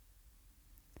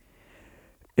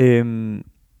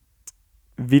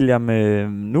 William,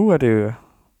 nu er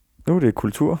det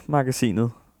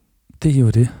Kulturmagasinet. Det er jo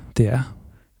det er.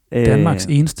 Danmarks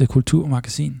eneste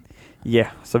kulturmagasin. Ja,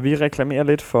 så vi reklamerer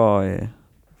lidt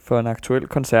for en aktuel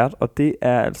koncert, og det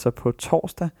er altså på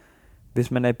torsdag.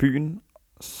 Hvis man er i byen,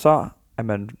 så er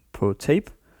man på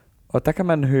tape, og der kan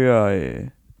man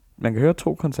høre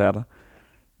 2 koncerter.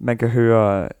 Man kan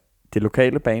høre det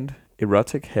lokale band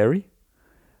Erotic Harry,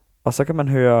 og så kan man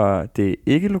høre det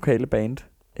ikke-lokale band,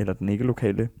 eller den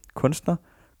ikke-lokale kunstner,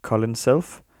 Colin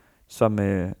Self, som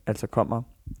altså kommer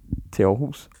til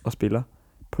Århus og spiller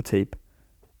på tape.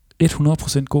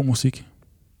 100% god musik.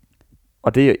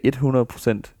 Og det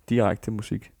er 100% direkte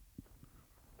musik.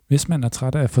 Hvis man er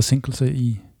træt af forsinkelse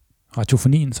i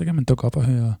radiofonien, så kan man dukke op og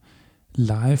høre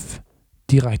live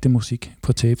direkte musik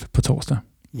på tape på torsdag.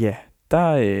 Ja,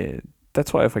 der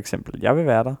tror jeg for eksempel, jeg vil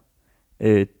være der.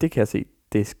 Det kan jeg se,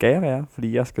 det skal jeg være,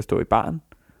 fordi jeg skal stå i baren.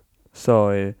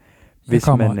 Så hvis jeg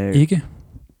kommer ikke.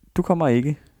 Du kommer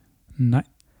ikke? Nej.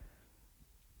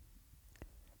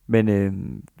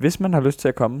 Men hvis man har lyst til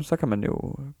at komme, så kan man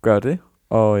jo gøre det.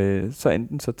 Og så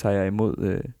enten så tager jeg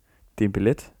imod din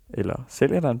billet, eller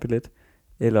sælger dig en billet,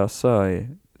 eller så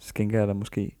skænker jeg dig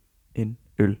måske en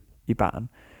øl i baren.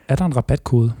 Er der en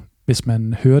rabatkode, hvis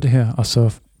man hører det her, og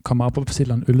så kommer op og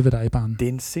bestiller en øl ved dig i baren? Det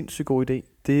er en sindssygt god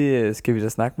idé. Det skal vi da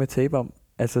snakke med tape om.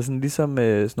 Altså sådan ligesom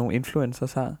sådan nogle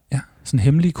influencers har. Ja, sådan en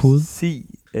hemmelig kode. Sig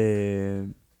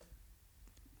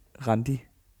Randi.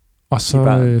 Og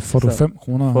så får du 5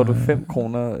 kroner. Får du 5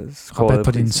 kroner rabat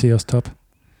på din Sears Top.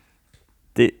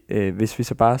 Det, hvis vi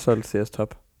så bare solgte Sears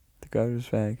Top. Det gør vi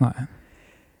desværre ikke. Nej.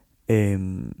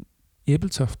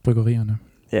 Æbeltoft bryggerierne.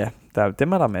 Ja,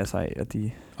 dem er der masser af.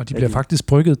 Og de bliver faktisk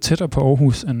brygget tættere på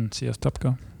Århus, end Sears Top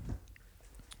gør.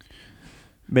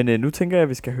 Men nu tænker jeg, at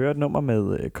vi skal høre et nummer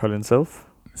med Colin Self.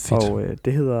 Fedt. Og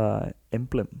det hedder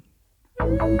Emblem.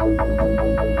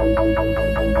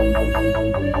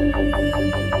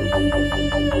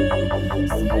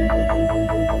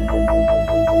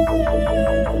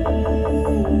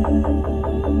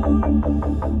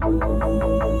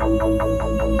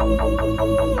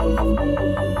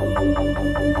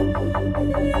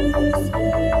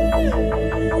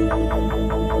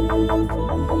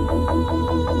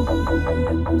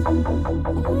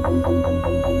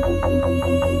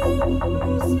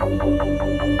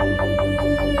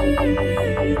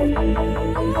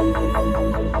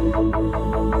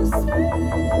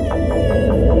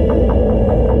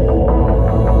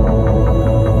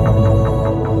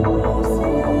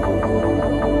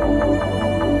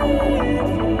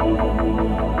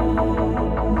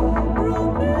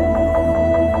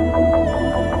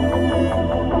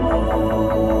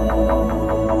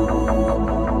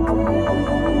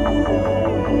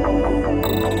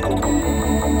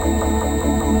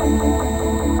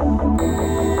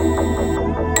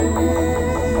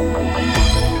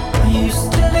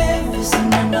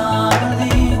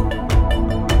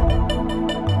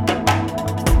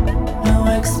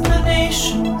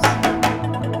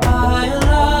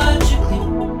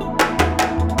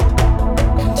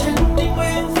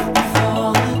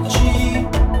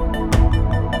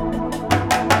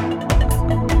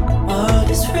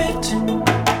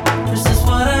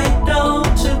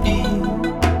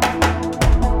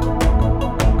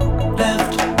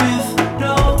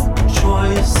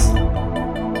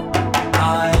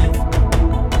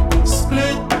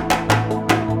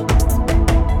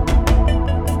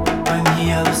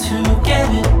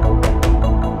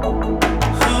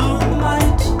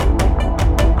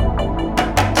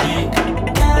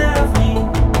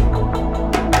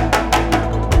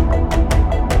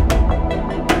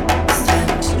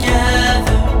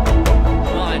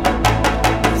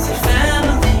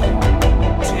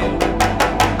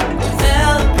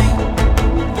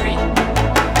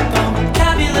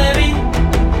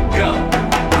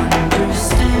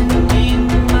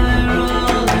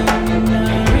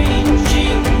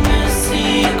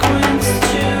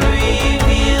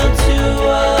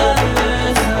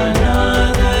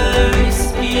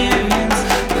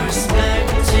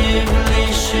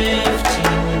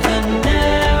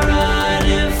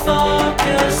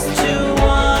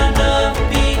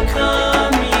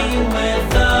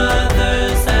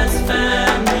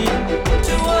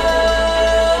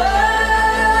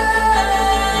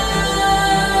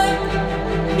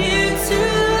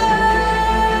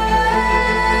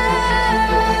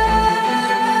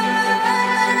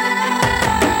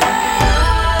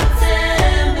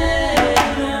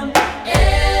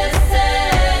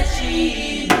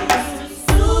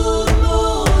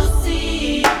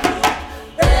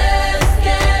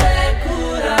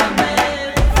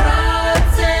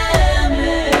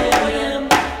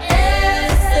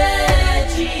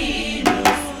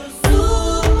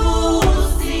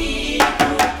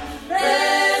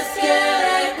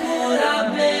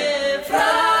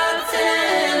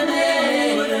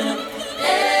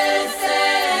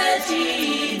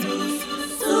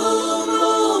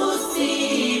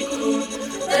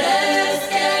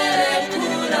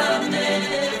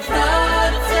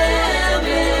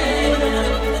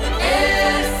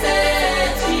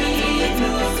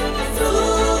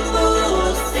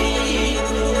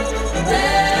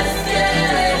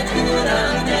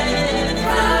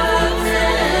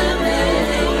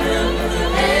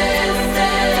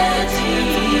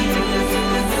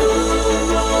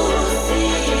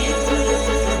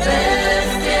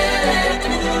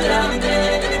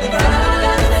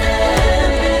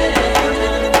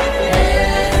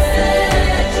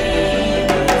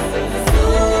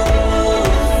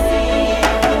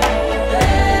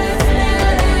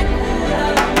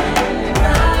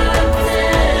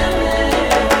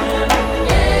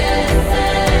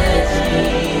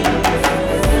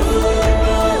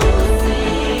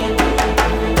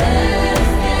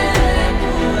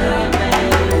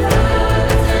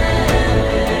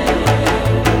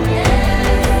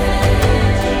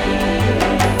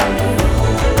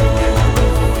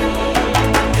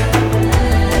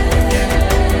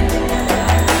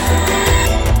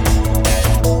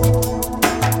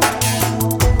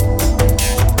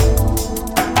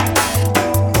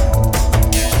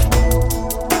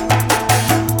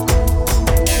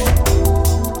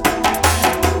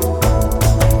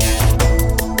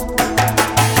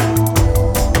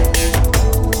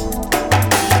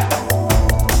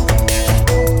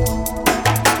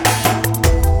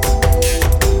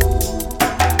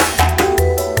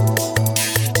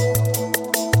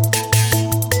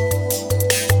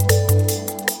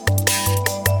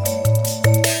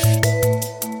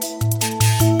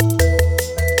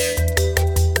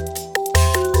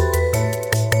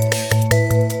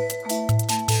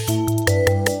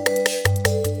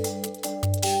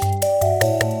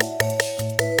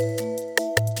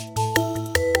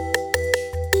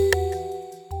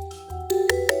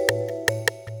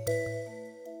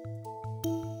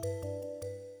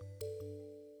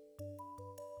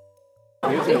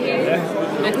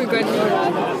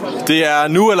 Det er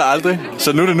nu eller aldrig,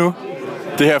 så nu er det nu.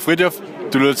 Det her er Fridtjof.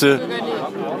 Du lytter til... Jeg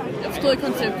forstod ikke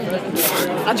konceptet.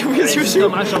 Radio 24.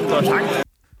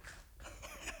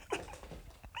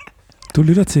 Du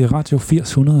lytter til Radio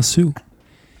 8007.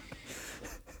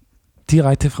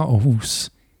 Direkte fra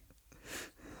Århus.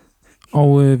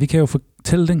 Og vi kan jo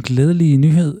fortælle den glædelige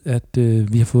nyhed, at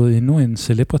vi har fået endnu en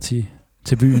celebrity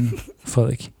til byen,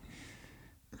 Frederik.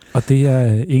 Og det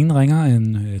er ingen ringer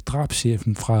end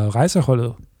drabschefen fra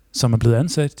rejseholdet, som er blevet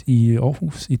ansat i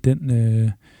Århus i den...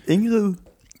 Ingrid?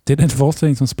 Det er den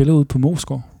forestilling, som spiller ud på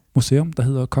Moskov Museum, der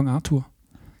hedder Kong Arthur.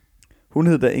 Hun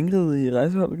hedder Ingrid i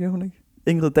rejseholdet, gør hun ikke?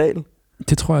 Ingrid Dahl?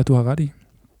 Det tror jeg, du har ret i.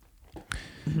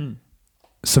 Mm-hmm.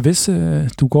 Så hvis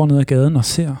du går ned ad gaden og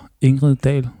ser Ingrid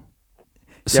Dahl,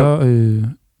 så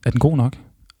er den god nok.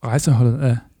 Rejseholdet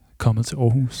er kommet til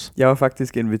Århus. Jeg var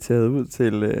faktisk inviteret ud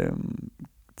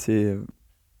til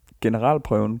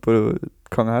generalprøven på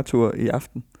Kong Arthur i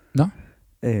aften. Nå.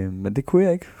 Men det kunne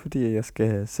jeg ikke, fordi jeg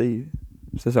skal se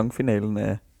sæsonfinalen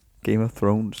af Game of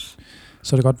Thrones.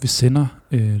 Så er det godt, at vi sender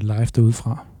live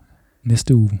derudefra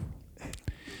næste uge.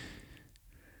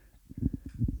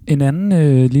 En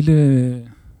anden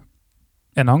lille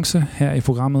annonce her i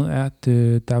programmet er, at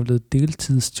der er blevet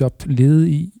deltidsjob ledet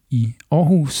i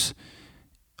Århus,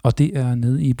 og det er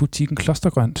nede i butikken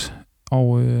Klostergrønt,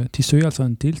 og de søger altså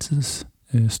en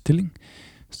deltidsstilling,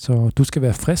 så du skal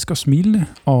være frisk og smilende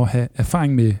og have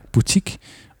erfaring med butik,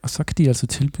 og så kan de altså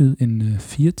tilbyde en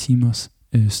 4 timers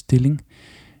stilling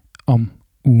om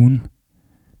ugen.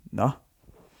 Nå.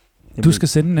 Du skal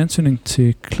sende en ansøgning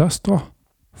til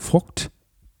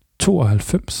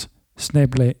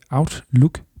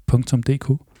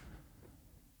klosterfrugt92@outlook.dk.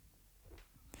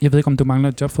 Jeg ved ikke, om du mangler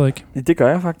et job, Frederik. Ja, det gør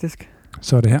jeg faktisk.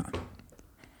 Så er det her.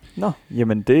 Nå,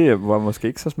 jamen det var måske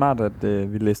ikke så smart,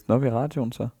 at vi læste den op i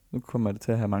radioen, så nu kommer det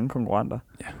til at have mange konkurrenter.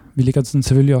 Ja, vi lægger den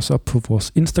selvfølgelig også op på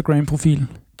vores Instagram-profil,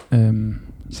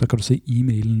 så kan du se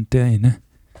e-mailen derinde.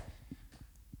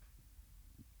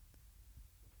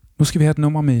 Nu skal vi have et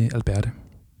nummer med Alberte.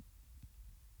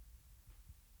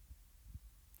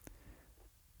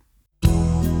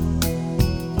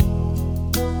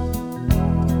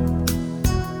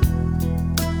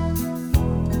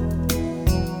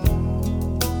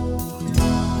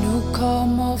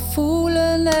 Kommer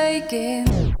fuglene igen.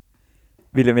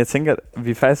 William, jeg tænker, at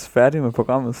vi er faktisk færdige med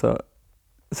programmet, så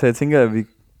jeg tænker, at vi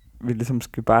ligesom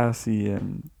skal bare sige...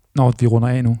 Nå, vi runder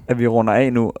af nu. At vi runder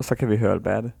af nu, og så kan vi høre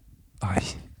Alberte. Nej,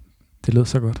 det lød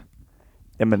så godt.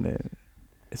 Jamen,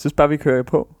 jeg synes bare, vi kører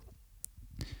på.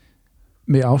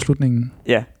 Med afslutningen?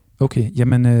 Ja. Okay,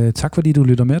 jamen tak fordi du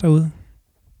lytter med derude.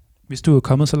 Hvis du er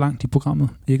kommet så langt i programmet,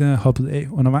 ikke er hoppet af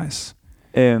undervejs.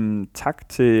 Tak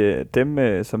til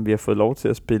dem, som vi har fået lov til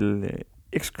at spille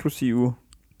eksklusive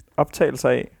optagelser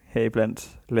af,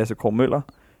 heriblandt Lasse Krog Møller,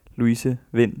 Louise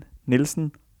Vind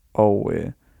Nielsen og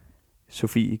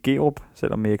Sofie Gerup,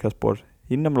 selvom jeg ikke har spurgt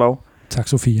hende om lov. Tak,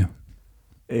 Sofie.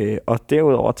 Og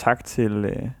derudover tak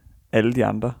til alle de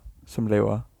andre, som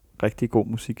laver rigtig god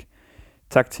musik.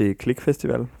 Tak til Klik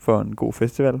Festival for en god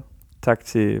festival. Tak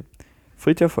til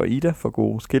Fridtjof og Ida for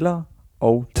gode skillere.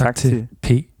 Og tak til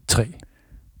P3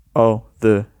 og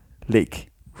The Lake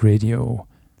Radio.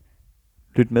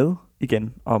 Lyt med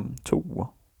igen om 2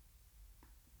 uger.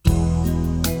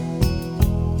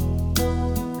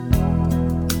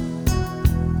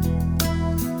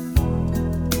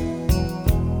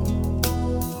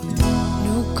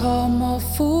 Nu kommer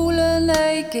fuglene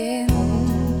igen,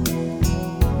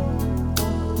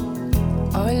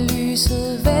 og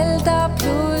lyset vælter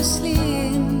pludselig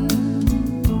ind.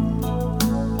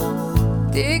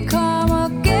 Det kommer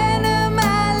gennem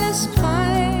alle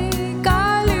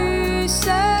sprækker,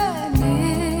 lyse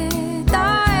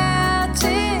nætter er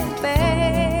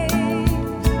tilbage.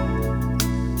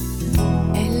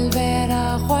 Alt hvad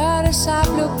der rørte sig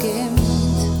blev gemt,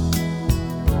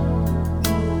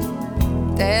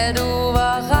 da du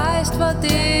var rejst, var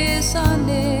det så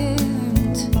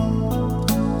nemt.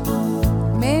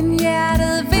 Men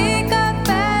hjertet ved godt,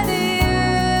 hvad det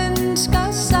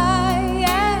ønsker sig,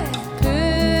 at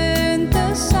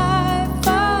pynte sig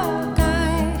for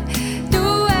dig. Du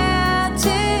er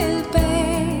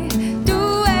tilbage, du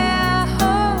er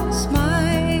hos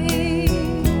mig.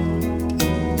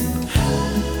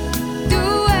 Du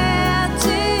er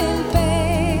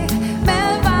tilbage med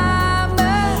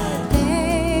varme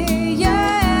dage,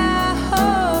 er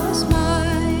hos mig.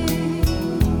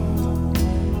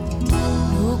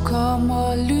 Nu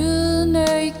kommer lydene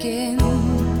igen,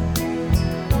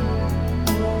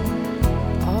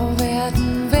 og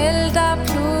verden vælter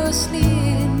pludselig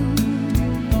ind.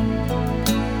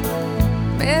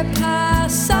 Med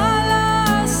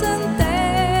parasoller og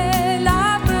sandaler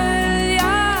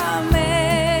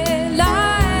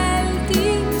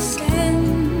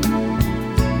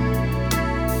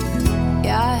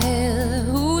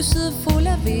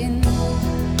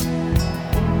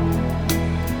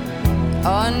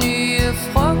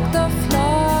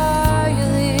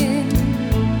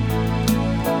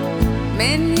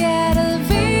Men hjertet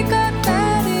ved godt,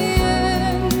 hvad det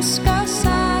ønsker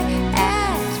sig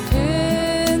at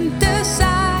pynte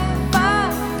sig for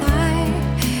dig.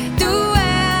 Du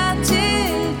er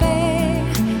tilbage,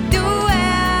 du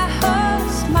er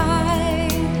hos mig.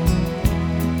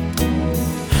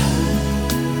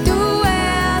 Du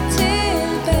er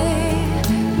tilbage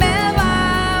med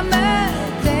varme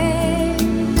dage.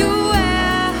 Du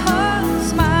er hos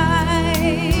mig.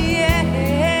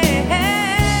 Du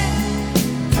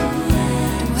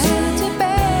er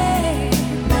tilbage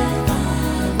med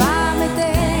varme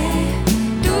dage.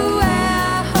 Du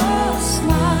er hos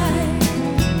mig.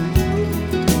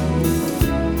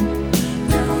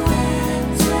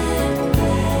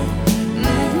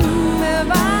 Med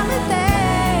varme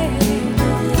dage.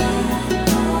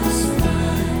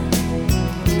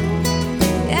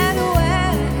 Ja, du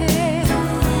er her.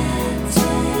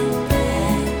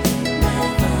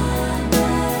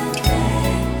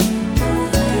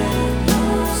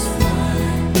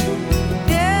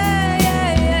 Yeah,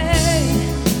 yeah, yeah.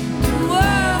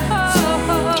 Whoa.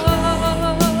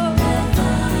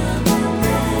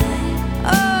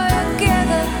 Og jeg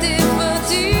gætter det,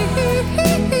 fordi du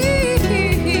er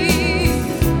tilbage.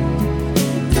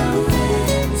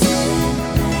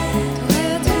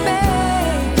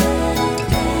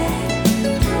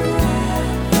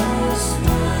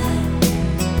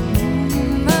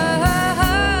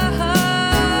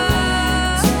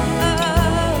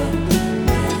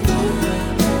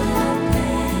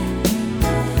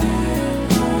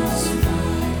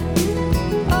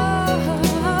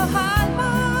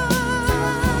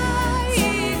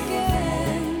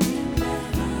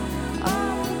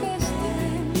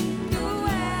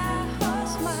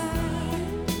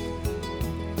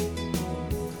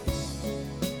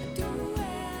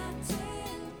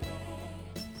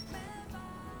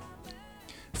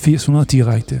 800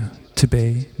 direkte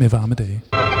tilbage med varme dage.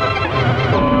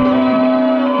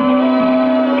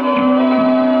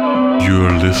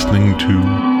 You're listening to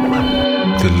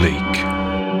The Lake.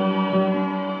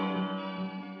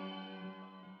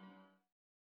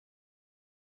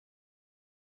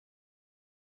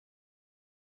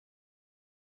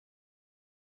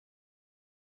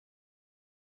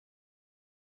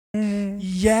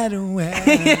 Ja, du er.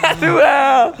 Ja, du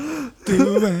er.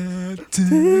 Du er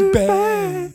tilbage.